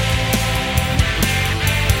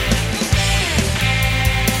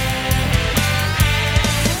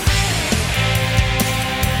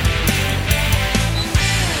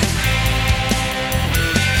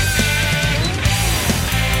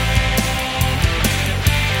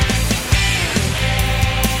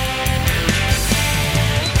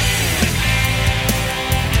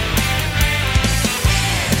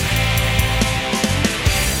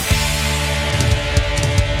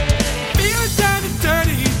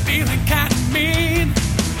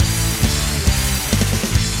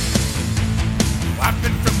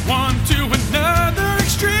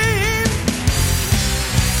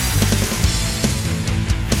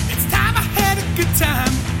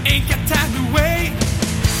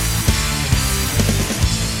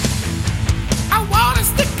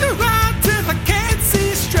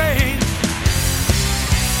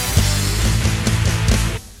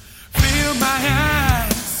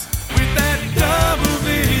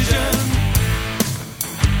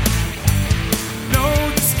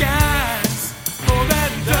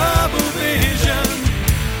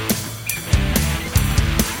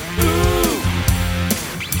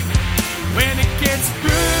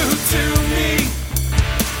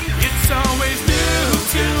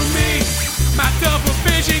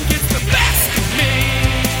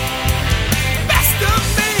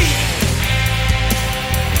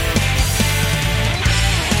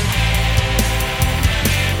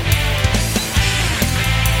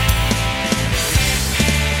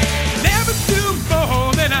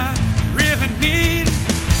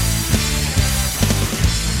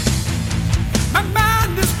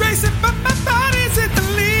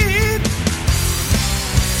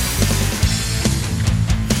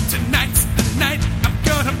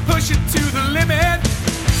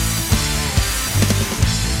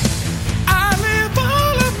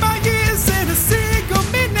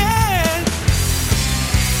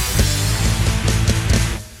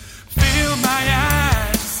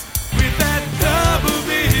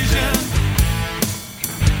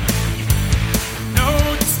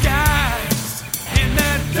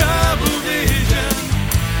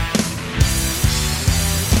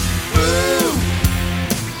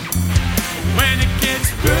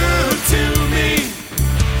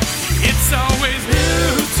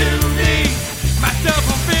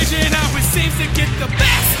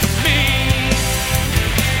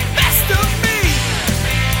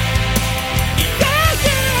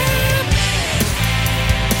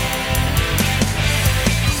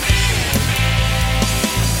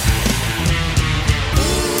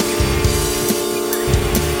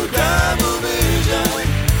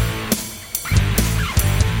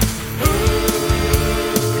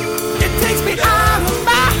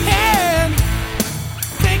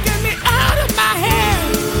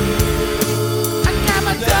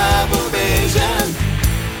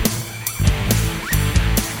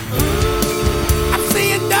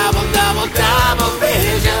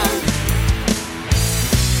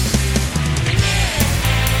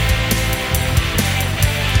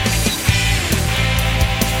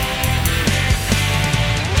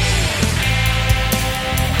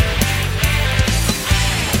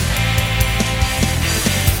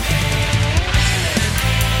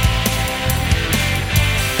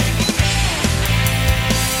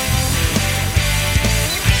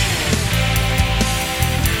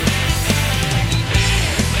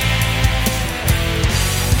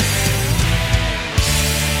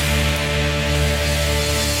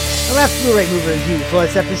 last Blu-ray movie review for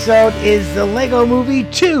this episode is the Lego Movie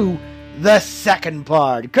 2, the second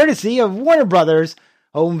part, courtesy of Warner Brothers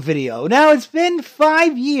Home Video. Now, it's been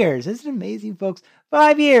 5 years. Isn't it amazing, folks?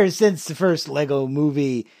 5 years since the first Lego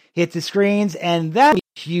Movie hit the screens, and that was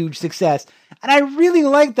a huge success. And I really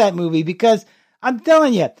liked that movie because, I'm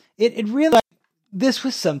telling you, it really, this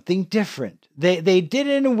was something different. They did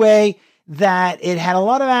it in a way that it had a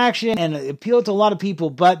lot of action and it appealed to a lot of people,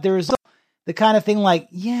 but there was the kind of thing like,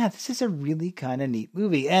 yeah, this is a really kind of neat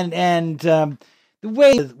movie. And the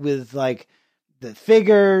way with like the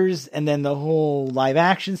figures and then the whole live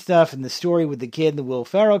action stuff and the story with the kid and the Will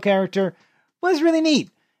Ferrell character was really neat.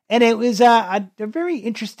 And it was a very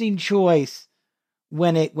interesting choice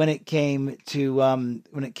when it came to a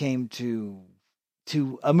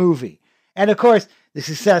movie. And of course, the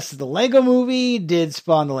success of the Lego movie did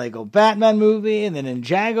spawn the Lego Batman movie and the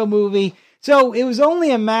Ninjago movie. So it was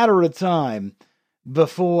only a matter of time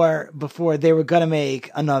before they were going to make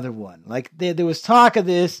another one. Like there was talk of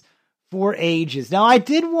this for ages. Now, I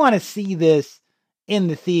did want to see this in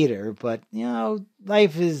the theater, but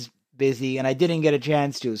life is busy and I didn't get a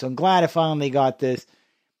chance to. So I'm glad I finally got this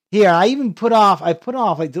here. I put off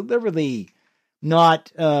like deliberately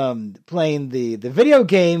not playing the video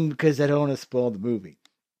game because I don't want to spoil the movie.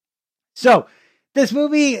 So this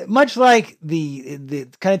movie, much like the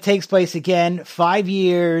kind of takes place again 5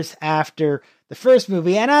 years after the first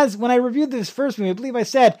movie. And when I reviewed this first movie, I believe I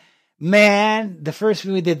said, man, the first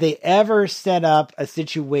movie, did they ever set up a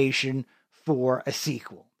situation for a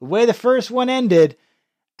sequel? The way the first one ended,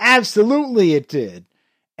 absolutely it did.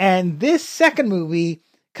 And this second movie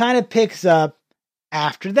kind of picks up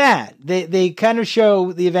after that. They kind of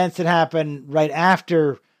show the events that happened right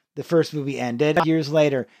after the first movie ended, years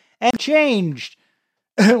later, and changed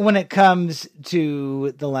when it comes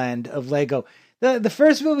to the land of Lego. The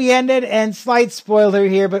first movie ended, and slight spoiler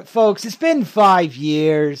here, but folks, it's been 5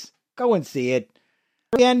 years. Go and see it.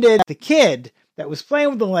 It ended, the kid that was playing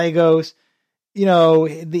with the Legos,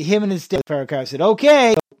 him and his dad, Farrakhan, said,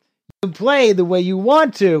 okay, you can play the way you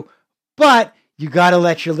want to, but you got to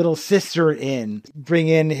let your little sister in. Bring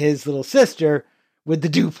in his little sister with the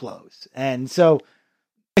Duplos. And so,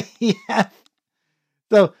 yeah.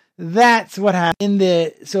 So that's what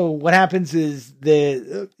happened. So what happens is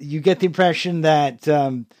you get the impression that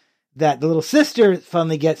that the little sister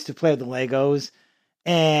finally gets to play with the Legos,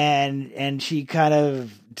 and she kind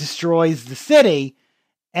of destroys the city.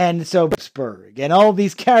 And so Pittsburgh and all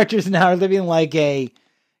these characters now are living like a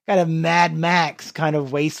kind of Mad Max kind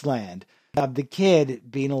of wasteland of the kid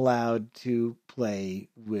being allowed to play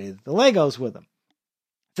with the Legos with him.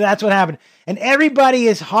 So that's what happened. And everybody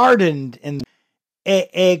is hardened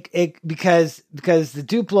because the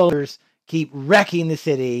Duplos keep wrecking the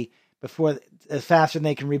city faster than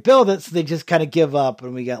they can rebuild it. So they just kind of give up,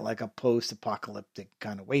 and we got like a post-apocalyptic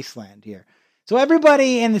kind of wasteland here. So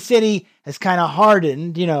everybody in the city has kind of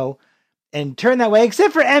hardened, and turned that way,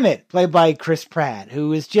 except for Emmett, played by Chris Pratt,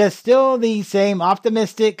 who is just still the same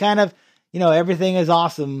optimistic kind of, everything is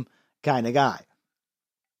awesome kind of guy.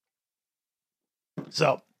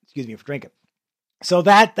 So, excuse me for drinking. So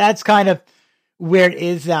that's kind of where it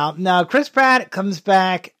is now. Now, Chris Pratt comes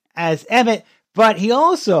back as Emmett, but he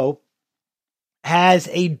also has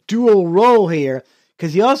a dual role here,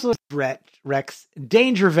 because he also has Rex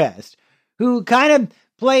Dangervest, who kind of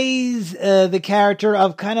plays the character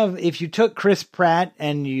of kind of, if you took Chris Pratt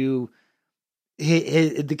and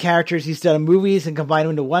the characters he's done in movies and combine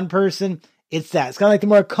them into one person, it's that. It's kind of like the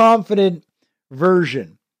more confident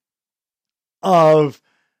version of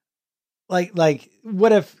like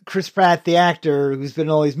what if Chris Pratt, the actor who's been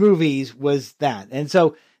in all these movies, was that. And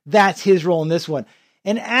so that's his role in this one.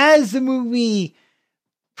 And as the movie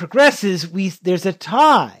progresses, there's a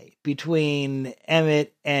tie between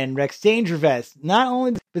Emmett and Rex Dangervest. Not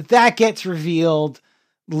only, but that gets revealed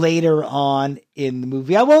later on in the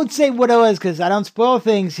movie. I won't say what it was because I don't spoil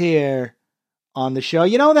things here on the show.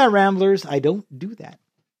 You know that, Ramblers, I don't do that.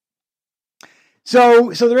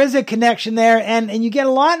 So there is a connection there, and you get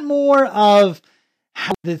a lot more of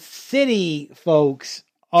how the city folks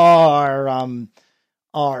are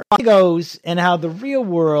Legos, and how the real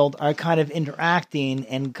world are kind of interacting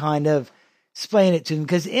and kind of explain it to them.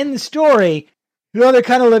 Because in the story, they're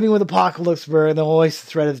kind of living with Apocalypse and the always the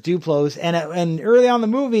threat of Duplos. And early on in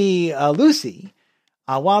the movie, Lucy,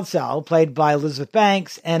 Wild Sal, played by Elizabeth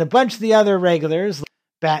Banks, and a bunch of the other regulars,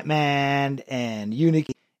 Batman and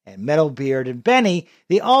Unity and Metalbeard and Benny,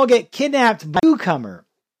 they all get kidnapped by a newcomer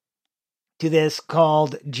to this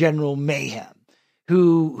called General Mayhem,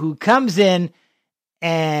 who comes in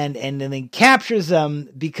and then captures them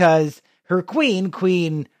because her Queen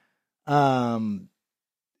Watatambi,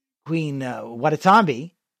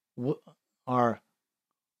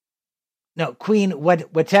 Queen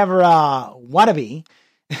whatever Wannabe,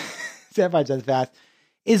 fast,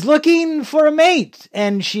 is looking for a mate,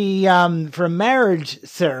 and she for a marriage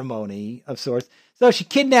ceremony of sorts. So she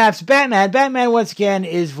kidnaps Batman. Batman, once again,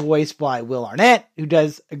 is voiced by Will Arnett, who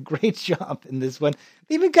does a great job in this one.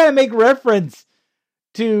 They even kind of make reference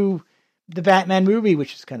to the Batman movie,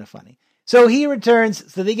 which is kind of funny. So he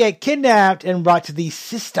returns, so they get kidnapped and brought to the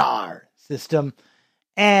Sistar system.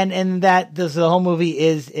 And that the whole movie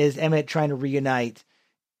is Emmett trying to reunite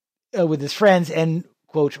with his friends and,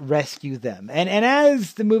 quote, rescue them. And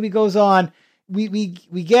as the movie goes on, we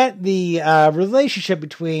get the relationship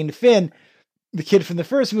between Finn, the kid from the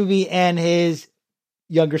first movie, and his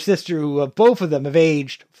younger sister, who both of them have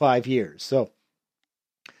aged 5 years. So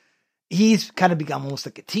he's kind of become almost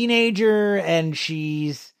like a teenager, and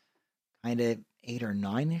she's kind of 8 or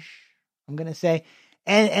 9-ish, I'm going to say.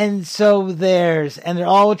 And so they're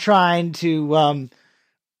all trying to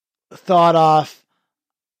thought off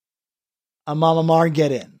a Mama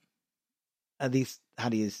Margeddon. At least, how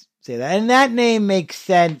do you say that? And that name makes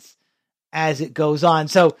sense as it goes on.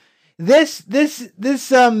 So this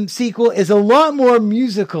sequel is a lot more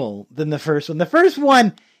musical than the first one. The first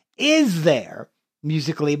one is there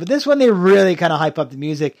musically, but this one they really kind of hype up the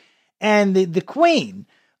music. And the Queen,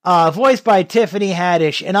 voiced by Tiffany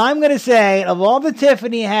Haddish, and I'm going to say, of all the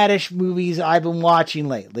Tiffany Haddish movies I've been watching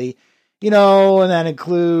lately, and that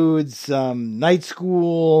includes Night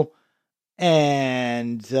School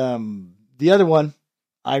and the other one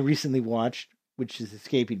I recently watched, which is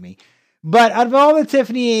escaping me. But out of all the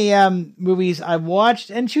Tiffany movies I've watched,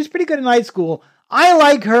 and she was pretty good in Night School, I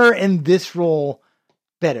like her in this role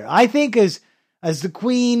better. I think as the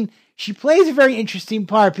Queen, she plays a very interesting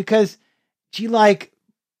part because she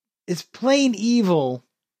is plain evil,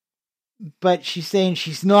 but she's saying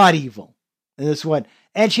she's not evil in this one.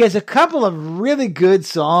 And she has a couple of really good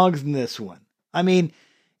songs in this one. I mean,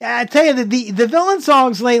 I tell you, the villain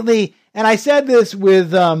songs lately, and I said this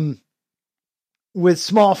with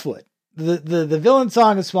Smallfoot. The villain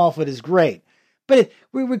song of Smallfoot is great. But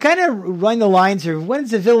we're kind of running the lines here. When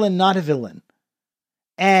is a villain not a villain?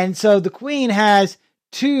 And so the Queen has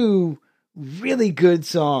 2 really good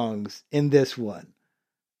songs in this one.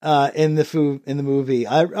 In the movie,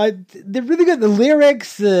 they're really good. The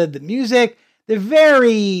lyrics, the music, they're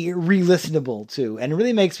very re-listenable too, and it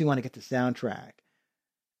really makes me want to get the soundtrack.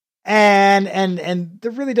 And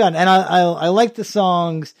they're really done. And I like the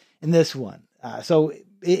songs in this one. So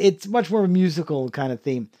it's much more of a musical kind of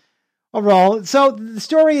theme overall. So the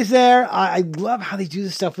story is there. I love how they do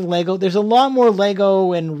this stuff with Lego. There's a lot more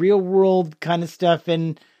Lego and real world kind of stuff,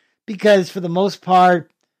 and because for the most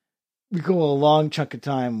part, we go a long chunk of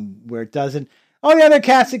time where it doesn't. All the other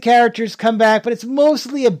cast of characters come back, but it's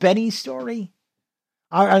mostly a Benny story.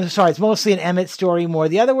 I'm sorry, it's mostly an Emmett story more.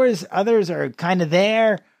 The others are kind of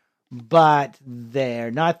there, but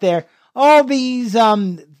they're not there. All these, all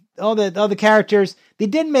the characters, they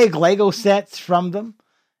did make Lego sets from them,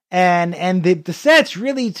 and the sets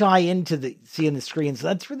really tie into seeing the screen. So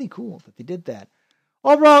that's really cool that they did that.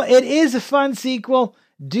 Overall, it is a fun sequel.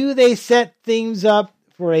 Do they set things up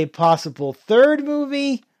for a possible third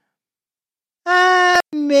movie?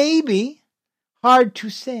 Maybe. Hard to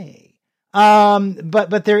say.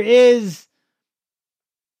 But there is,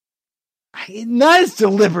 not as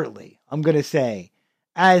deliberately, I'm going to say,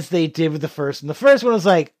 as they did with the first one. The first one was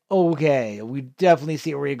like, okay, we definitely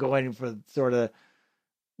see where you're going for sort of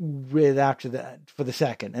with after that for the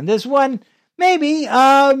second. And this one, maybe.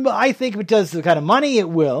 I think if it does the kind of money, it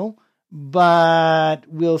will. But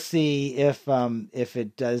we'll see if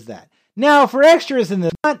it does that. Now, for extras in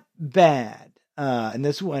this, not bad. In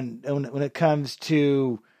this one, when it comes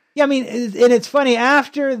to, yeah, I mean, and it's funny,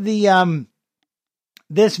 after the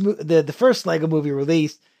first Lego movie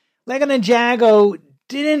released, Lego Ninjago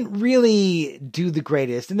didn't really do the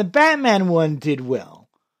greatest, and the Batman one did well.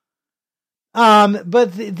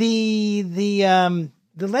 But the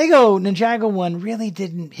Lego Ninjago one really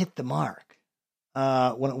didn't hit the mark.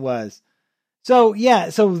 When it was. So yeah,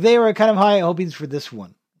 so they were kind of high hopings for this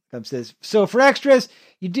one. Says, so for extras,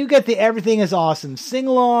 you do get the Everything is Awesome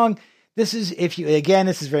sing-along. This is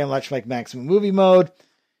this is very much like Maximum Movie Mode,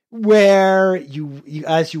 where you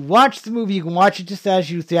as you watch the movie, you can watch it just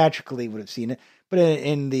as you theatrically would have seen it. But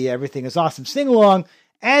in the Everything is Awesome sing-along,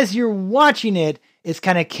 as you're watching it, it's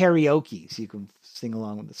kind of karaoke. So you can sing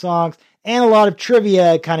along with the songs. And a lot of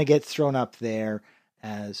trivia kind of gets thrown up there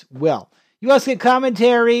as well. You also get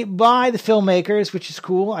commentary by the filmmakers, which is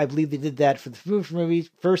cool. I believe they did that for the first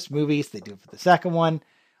movies. They do it for the second one.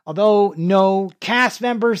 Although no cast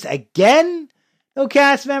members. Again, no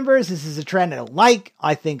cast members. This is a trend I don't like.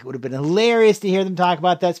 I think it would have been hilarious to hear them talk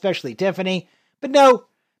about that, especially Tiffany. But no,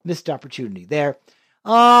 missed opportunity there.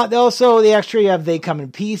 Also, the extra, you have They Come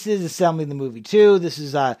in Pieces, assembling the movie too. This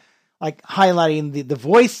is like highlighting the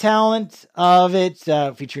voice talent of it,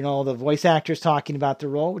 featuring all the voice actors talking about the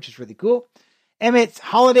role, which is really cool. Emmett's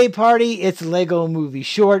Holiday Party, it's a Lego movie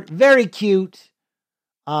short, very cute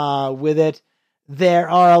with it. There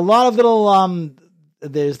are a lot of little,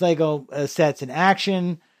 there's Lego sets in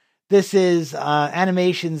action. This is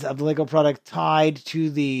animations of the Lego product tied to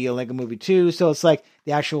the Lego movie too, so it's like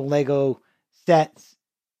the actual Lego sets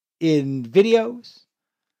in videos.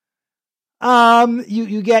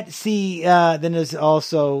 You get to see, then there's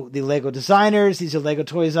also the Lego designers. These are Lego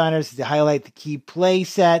toy designers. They highlight the key play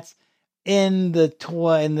sets in the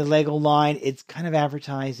Lego line. It's kind of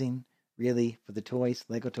advertising, really, for the toys,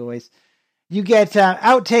 Lego toys. You get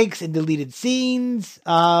outtakes and deleted scenes.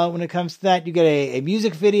 When it comes to that, you get a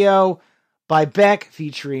music video by Beck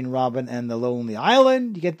featuring Robin and the Lonely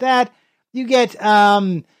Island. You get that. You get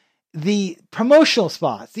the promotional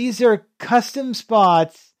spots. These are custom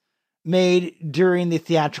spots made during the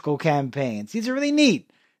theatrical campaigns. These are really neat.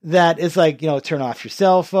 That is like, turn off your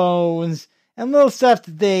cell phones and little stuff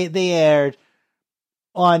that they aired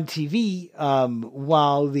on TV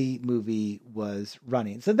while the movie was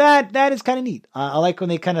running. So that is kind of neat. I like when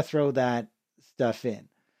they kind of throw that stuff in.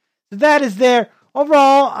 So that is there.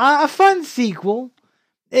 Overall, a fun sequel.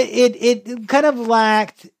 It kind of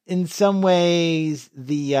lacked in some ways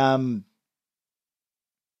the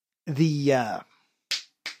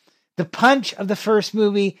punch of the first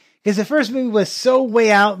movie, because the first movie was so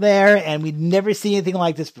way out there and we'd never seen anything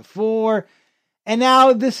like this before. And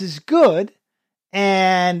now this is good.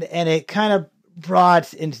 And it kind of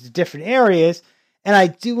brought into different areas. And I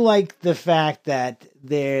do like the fact that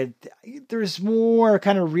there's more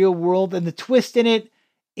kind of real world, and the twist in it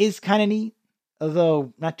is kind of neat,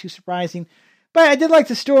 although not too surprising. But I did like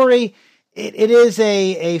the story. It is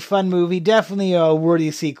a fun movie, definitely a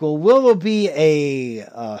worthy sequel. Will there be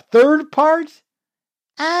a third part?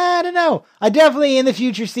 I don't know. I definitely in the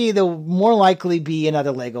future see there'll more likely be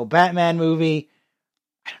another Lego Batman movie.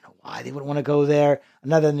 I don't know why they wouldn't want to go there.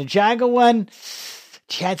 Another Ninjago one.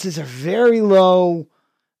 Chances are very low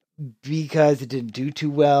because it didn't do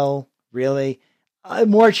too well, really.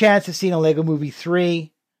 More chance of seeing a Lego Movie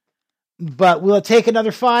 3. But will it take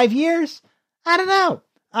another 5 years? I don't know.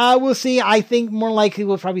 We'll see. I think more likely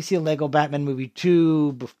we'll probably see a Lego Batman Movie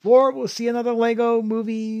 2 before we'll see another Lego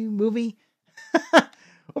movie.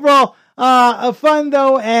 Overall, a fun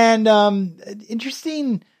though, and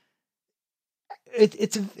interesting.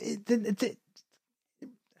 It's a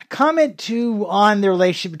comment too on the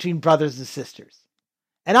relationship between brothers and sisters.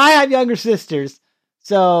 And I have younger sisters,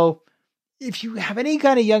 so if you have any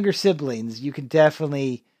kind of younger siblings, you can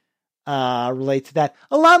definitely relate to that.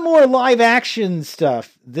 A lot more live action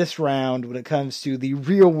stuff this round when it comes to the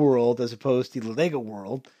real world as opposed to the Lego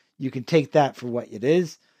world. You can take that for what it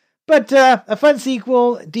is. But a fun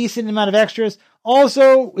sequel, decent amount of extras.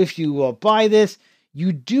 Also, if you buy this,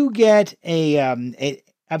 you do get a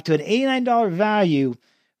up to an $89 value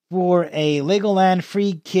for a Legoland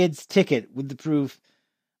free kids ticket with the proof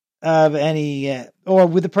of any, or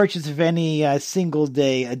with the purchase of any single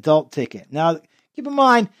day adult ticket. Now, keep in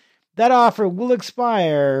mind, that offer will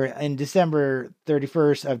expire in December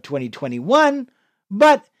 31st of 2021,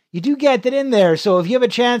 but you do get that in there. So if you have a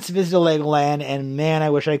chance to visit a Legoland, and man, I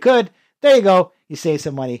wish I could, there you go. You save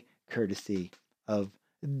some money courtesy of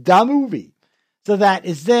the movie. So that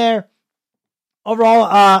is there. Overall,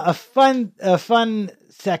 a fun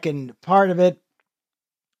second part of it.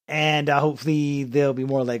 And hopefully there'll be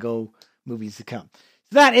more Lego movies to come.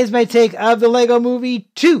 So that is my take of the Lego Movie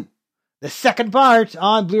 2. The second part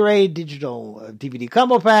on Blu-ray digital DVD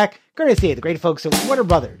combo pack. Courtesy of the great folks at Warner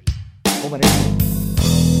Brothers. Home Entertainment.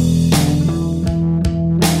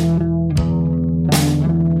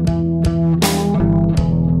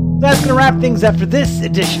 That's going to wrap things up for this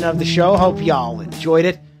edition of the show. Hope y'all enjoyed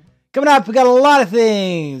it. Coming up, we got a lot of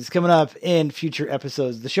things coming up in future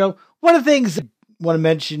episodes of the show. One of the things I want to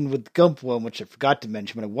mention with the Gump one, which I forgot to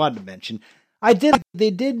mention, but I wanted to mention,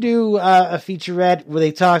 they did do a featurette where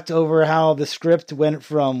they talked over how the script went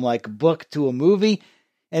from like a book to a movie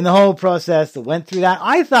and the whole process that went through that.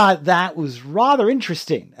 I thought that was rather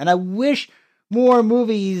interesting, and I wish more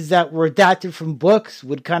movies that were adapted from books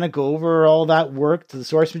would kind of go over all that work to the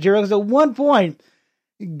source material. Because at one point,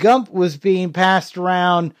 Gump was being passed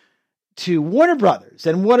around to Warner Brothers,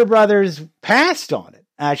 and Warner Brothers passed on it,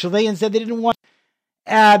 actually, and said they didn't want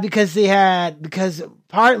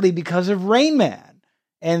partly because of Rain Man,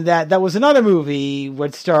 and that was another movie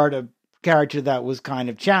would start a character that was kind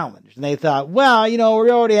of challenged. And they thought, well, we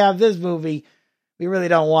already have this movie. We really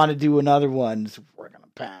don't want to do another one, so we're going to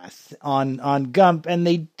pass on Gump. And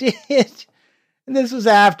they did. And this was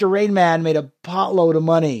after Rain Man made a potload of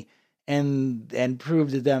money and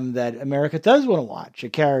proved to them that America does want to watch a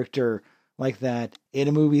character like that in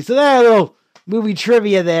a movie. So that little movie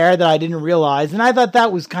trivia there that I didn't realize, and I thought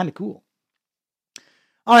that was kind of cool.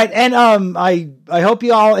 All right, and I hope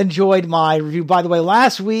you all enjoyed my review, by the way,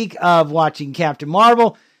 last week of watching Captain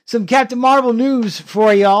Marvel. Some Captain Marvel news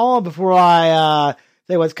for y'all before I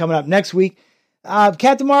say what's coming up next week.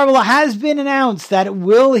 Captain Marvel has been announced that it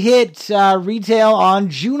will hit retail on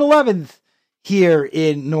June 11th here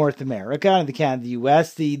in North America and the Canada, the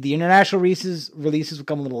US. The international releases will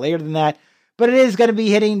come a little later than that, but it is going to be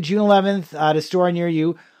hitting June 11th at a store near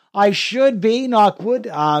you. I should be, knock wood,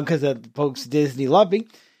 because the folks at Disney love me.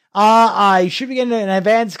 I should be getting an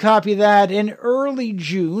advance copy of that in early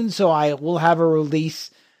June, so I will have a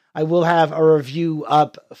release. I will have a review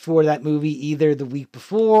up for that movie either the week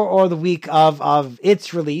before or the week of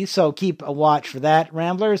its release, so keep a watch for that,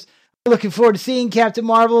 Ramblers. Looking forward to seeing Captain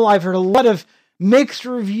Marvel. I've heard a lot of mixed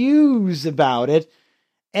reviews about it,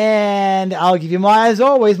 and I'll give you as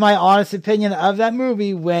always, my honest opinion of that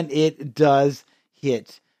movie when it does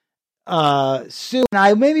hit soon.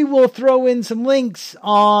 I maybe will throw in some links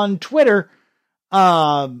on Twitter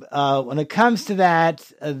when it comes to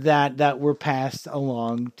that were passed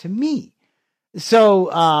along to me. So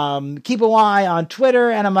keep an eye on Twitter,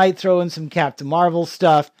 and I might throw in some Captain Marvel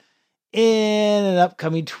stuff in an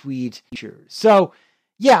upcoming tweet. So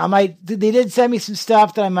yeah, they did send me some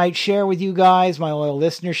stuff that I might share with you guys, my loyal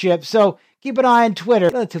listenership. So keep an eye on Twitter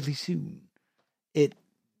relatively soon. It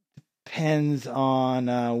depends on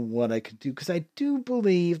what I could do, because I do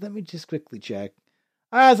believe, let me just quickly check.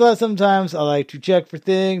 Sometimes I like to check for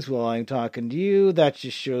things while I'm talking to you. That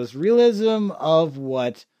just shows realism of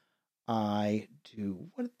what I do.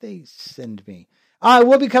 What did they send me? I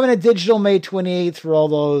will be coming to digital May 28th for all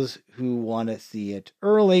those who want to see it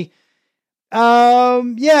early.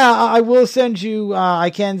 I will send you,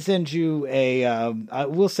 I can send you I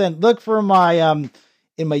will look for my,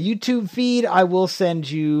 in my YouTube feed, I will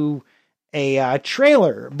send you a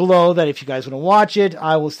trailer below that if you guys want to watch it.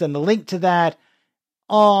 I will send the link to that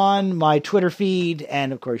on my Twitter feed,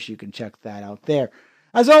 and of course you can check that out there.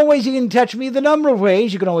 As always, you can touch me the number of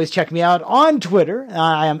ways. You can always check me out on Twitter.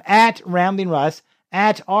 I am at Rambling Russ,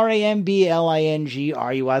 at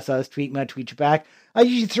RAMBLINGRUS. Tweet me, I'll tweet you back. I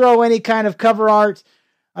usually throw any kind of cover art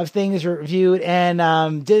of things reviewed,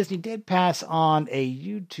 and Disney did pass on a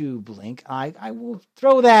YouTube link. I will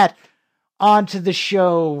throw that onto the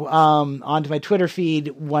show, onto my Twitter feed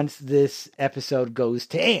once this episode goes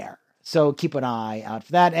to air. So keep an eye out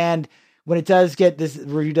for that. And when this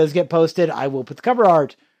review does get posted, I will put the cover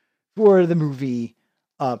art for the movie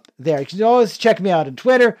up there. You can always check me out on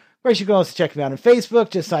Twitter. Of course, you can also check me out on Facebook.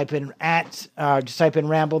 Just type in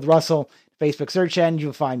Ramble with Russell, Facebook search engine.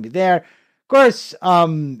 You'll find me there. Of course, if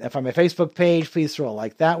I'm on my Facebook page, please throw a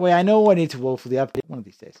like that way. I know I need to woefully update one of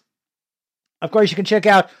these days. Of course, you can check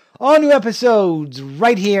out all new episodes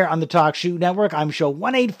right here on the Talk Shoe Network. I'm show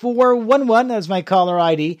 18411. That's my caller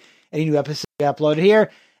ID. Any new episode uploaded here.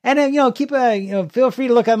 And then, feel free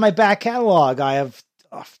to look at my back catalog. I have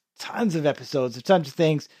tons of episodes, tons of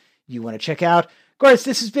things you want to check out. Of course,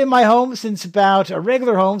 this has been my home since about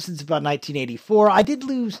 1984. I did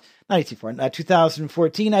lose,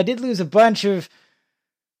 2014. I did lose a bunch of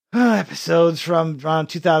episodes from around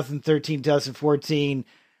 2013, 2014,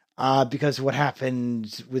 because of what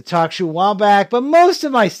happened with Talk Show a while back. But most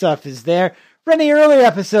of my stuff is there. For any earlier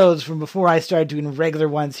episodes from before I started doing regular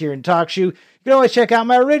ones here in Talk Show, you can always check out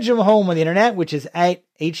my original home on the internet, which is at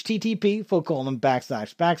http://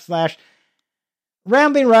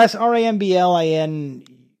 Rambling Russ,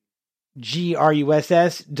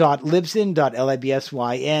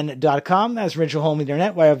 RAMBLINGRUSS.libsyn.com. That's original home on the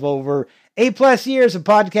internet, where I have over 8+ years of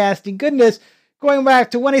podcasting goodness, going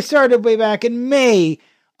back to when I started way back in May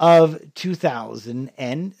of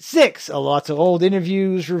 2006. Lots of old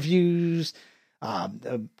interviews, reviews,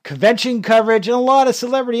 convention coverage, and a lot of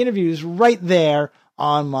celebrity interviews right there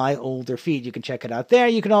on my older feed. You can check it out there.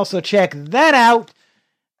 You can also check that out,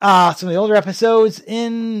 some of the older episodes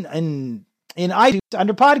in iTunes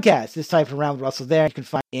under podcasts. Just type Around with Russell there. You can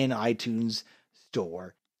find in iTunes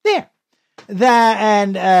store there. That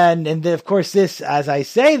and of course this, as I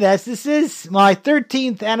say this is my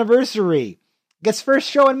 13th anniversary. Guess first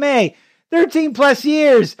show in May. 13 plus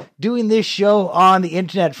years doing this show on the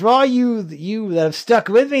internet. For all you that have stuck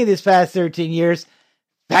with me this past 13 years,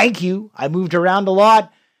 thank you. I moved around a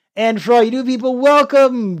lot. And for all you new people,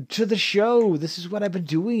 welcome to the show. This is what I've been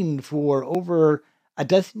doing for over a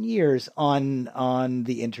dozen years on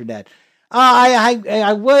the internet.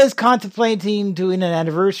 I was contemplating doing an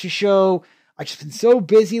anniversary show. I've just been so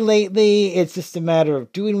busy lately. It's just a matter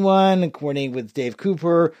of doing one and coordinating with Dave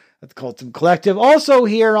Cooper at the Cultum Collective. Also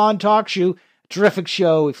here on Talk Show, terrific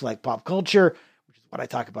show if you like pop culture, which is what I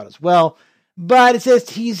talk about as well. But it says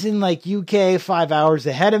he's in UK 5 hours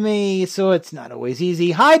ahead of me, so it's not always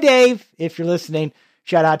easy. Hi, Dave, if you're listening.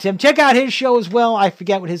 Shout out to him. Check out his show as well. I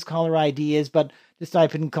forget what his caller ID is, but just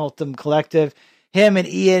type in Cultum Collective. Him and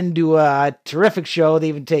Ian do a terrific show. They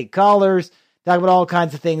even take callers, talk about all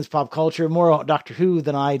kinds of things, pop culture, more Doctor Who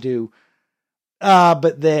than I do.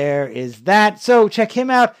 But there is that. So check him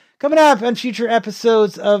out. Coming up on future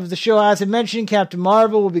episodes of the show, as I mentioned, Captain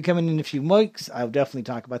Marvel will be coming in a few weeks. I'll definitely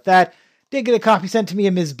talk about that. Did get a copy sent to me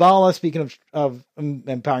of Ms. Bala, speaking of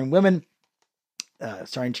empowering women,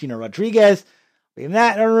 starring Tina Rodriguez. We have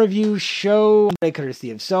that on a review show,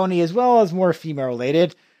 courtesy of Sony, as well as more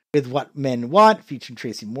female-related, with What Men Want, featuring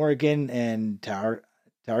Tracy Morgan and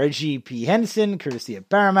Taraji P. Henson, courtesy of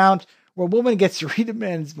Paramount, where a woman gets to read a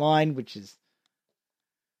man's mind, which is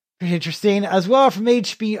pretty interesting. As well, from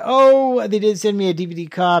HBO, they did send me a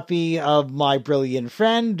DVD copy of My Brilliant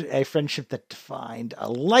Friend, A Friendship That Defined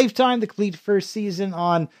a Lifetime, the complete first season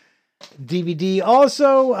on DVD.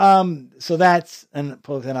 Also, so that's an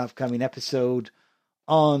upcoming episode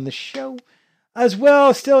on the show. As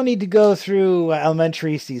well, still need to go through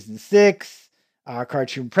Elementary Season 6,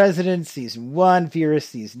 Cartoon President Season 1, Furious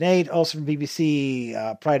Season 8, also from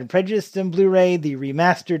BBC, Pride and Prejudice and Blu-ray, the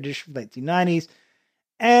remastered edition from the 1990s,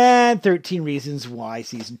 and 13 Reasons Why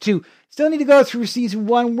Season 2. Still need to go through Season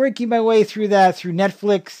 1, working my way through that through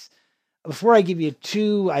Netflix. Before I give you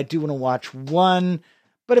 2, I do want to watch 1,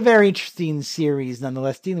 but a very interesting series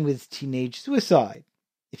nonetheless, dealing with teenage suicide,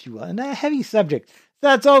 if you will, and a heavy subject. So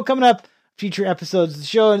that's all coming up, future episodes of the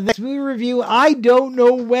show. And the next movie review, I don't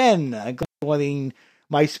know when. I'm going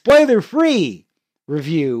my spoiler-free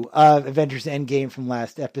review of Avengers Endgame from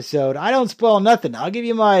last episode. I don't spoil nothing. I'll give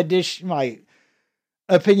you my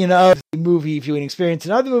opinion of the movie viewing experience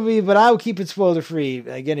in other movie, but I will keep it spoiler-free.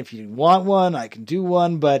 Again, if you want one, I can do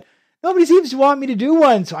one, but nobody seems to want me to do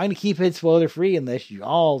one, so I'm going to keep it spoiler-free unless you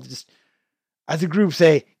all just, as a group,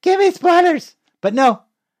 say, give me spoilers! But no.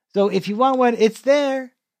 So if you want one, it's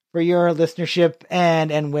there for your listenership,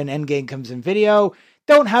 and when Endgame comes in video,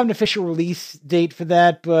 don't have an official release date for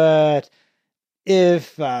that, but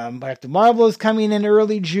if Captain Marvel is coming in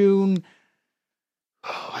early June,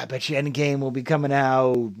 I bet you Endgame will be coming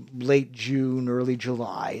out late June, early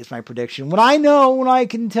July is my prediction. When I know, when I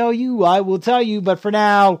can tell you, I will tell you, but for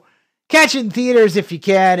now, catch it in theaters if you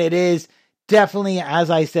can. It is definitely, as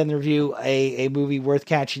I said in the review, a movie worth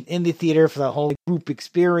catching in the theater for the whole group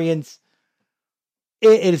experience.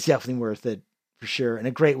 It is definitely worth it, for sure. And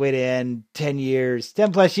a great way to end 10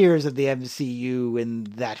 plus years of the MCU in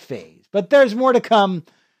that phase. But there's more to come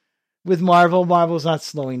with Marvel. Marvel's not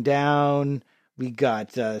slowing down. We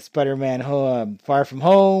got Spider-Man Far From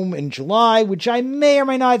Home in July, which I may or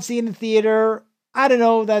may not see in the theater. I don't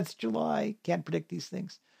know. That's July. Can't predict these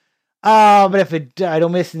things. But if I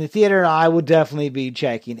don't miss it in the theater, I will definitely be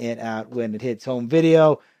checking it out when it hits home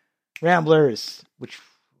video. Ramblers, which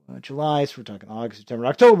July, so we're talking August, September,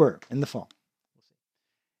 October, in the fall.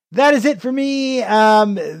 That is it for me.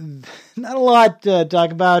 Not a lot to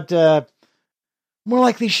talk about. More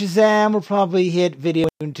likely Shazam will probably hit video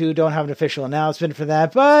too. Don't have an official announcement for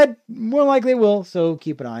that, but more likely it will. So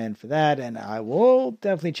keep an eye on for that, and I will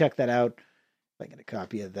definitely check that out if I get a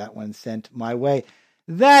copy of that one sent my way.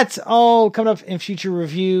 That's all coming up in future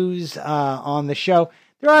reviews on the show.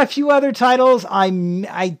 There are a few other titles.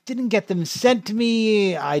 I didn't get them sent to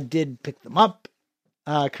me. I did pick them up,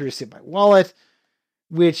 courtesy of my wallet,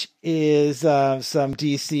 which is some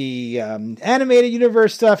DC animated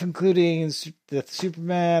universe stuff, including the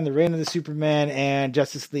Superman, the Reign of the Superman, and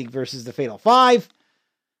Justice League versus the Fatal Five.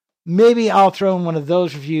 Maybe I'll throw in one of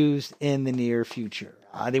those reviews in the near future.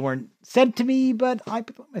 They weren't sent to me, but I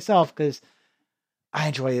picked them up myself because I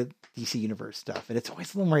enjoy DC universe stuff, and it's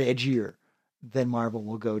always a little more edgier than Marvel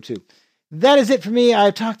will go to. That is it for me.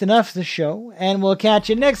 I've talked enough of the show, and we'll catch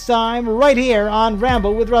you next time right here on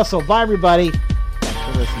Ramble with Russell. Bye, everybody.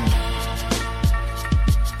 Thanks for listening.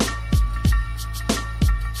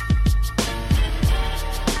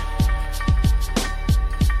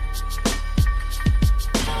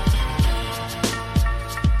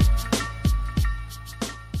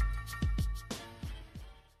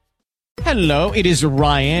 Hello, it is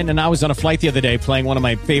Ryan, and I was on a flight the other day playing one of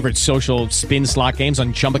my favorite social spin slot games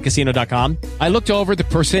on ChumbaCasino.com. I looked over at the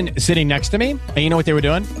person sitting next to me, and you know what they were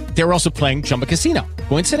doing? They were also playing Chumba Casino.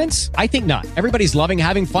 Coincidence? I think not. Everybody's loving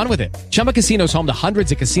having fun with it. Chumba Casino is home to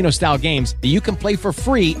hundreds of casino-style games that you can play for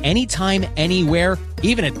free anytime, anywhere,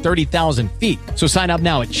 even at 30,000 feet. So sign up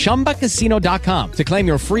now at ChumbaCasino.com to claim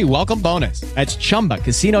your free welcome bonus. That's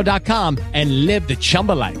ChumbaCasino.com and live the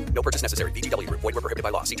Chumba life. No purchase necessary. VGW Group. Void where prohibited by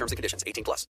law. See terms and conditions. 18+.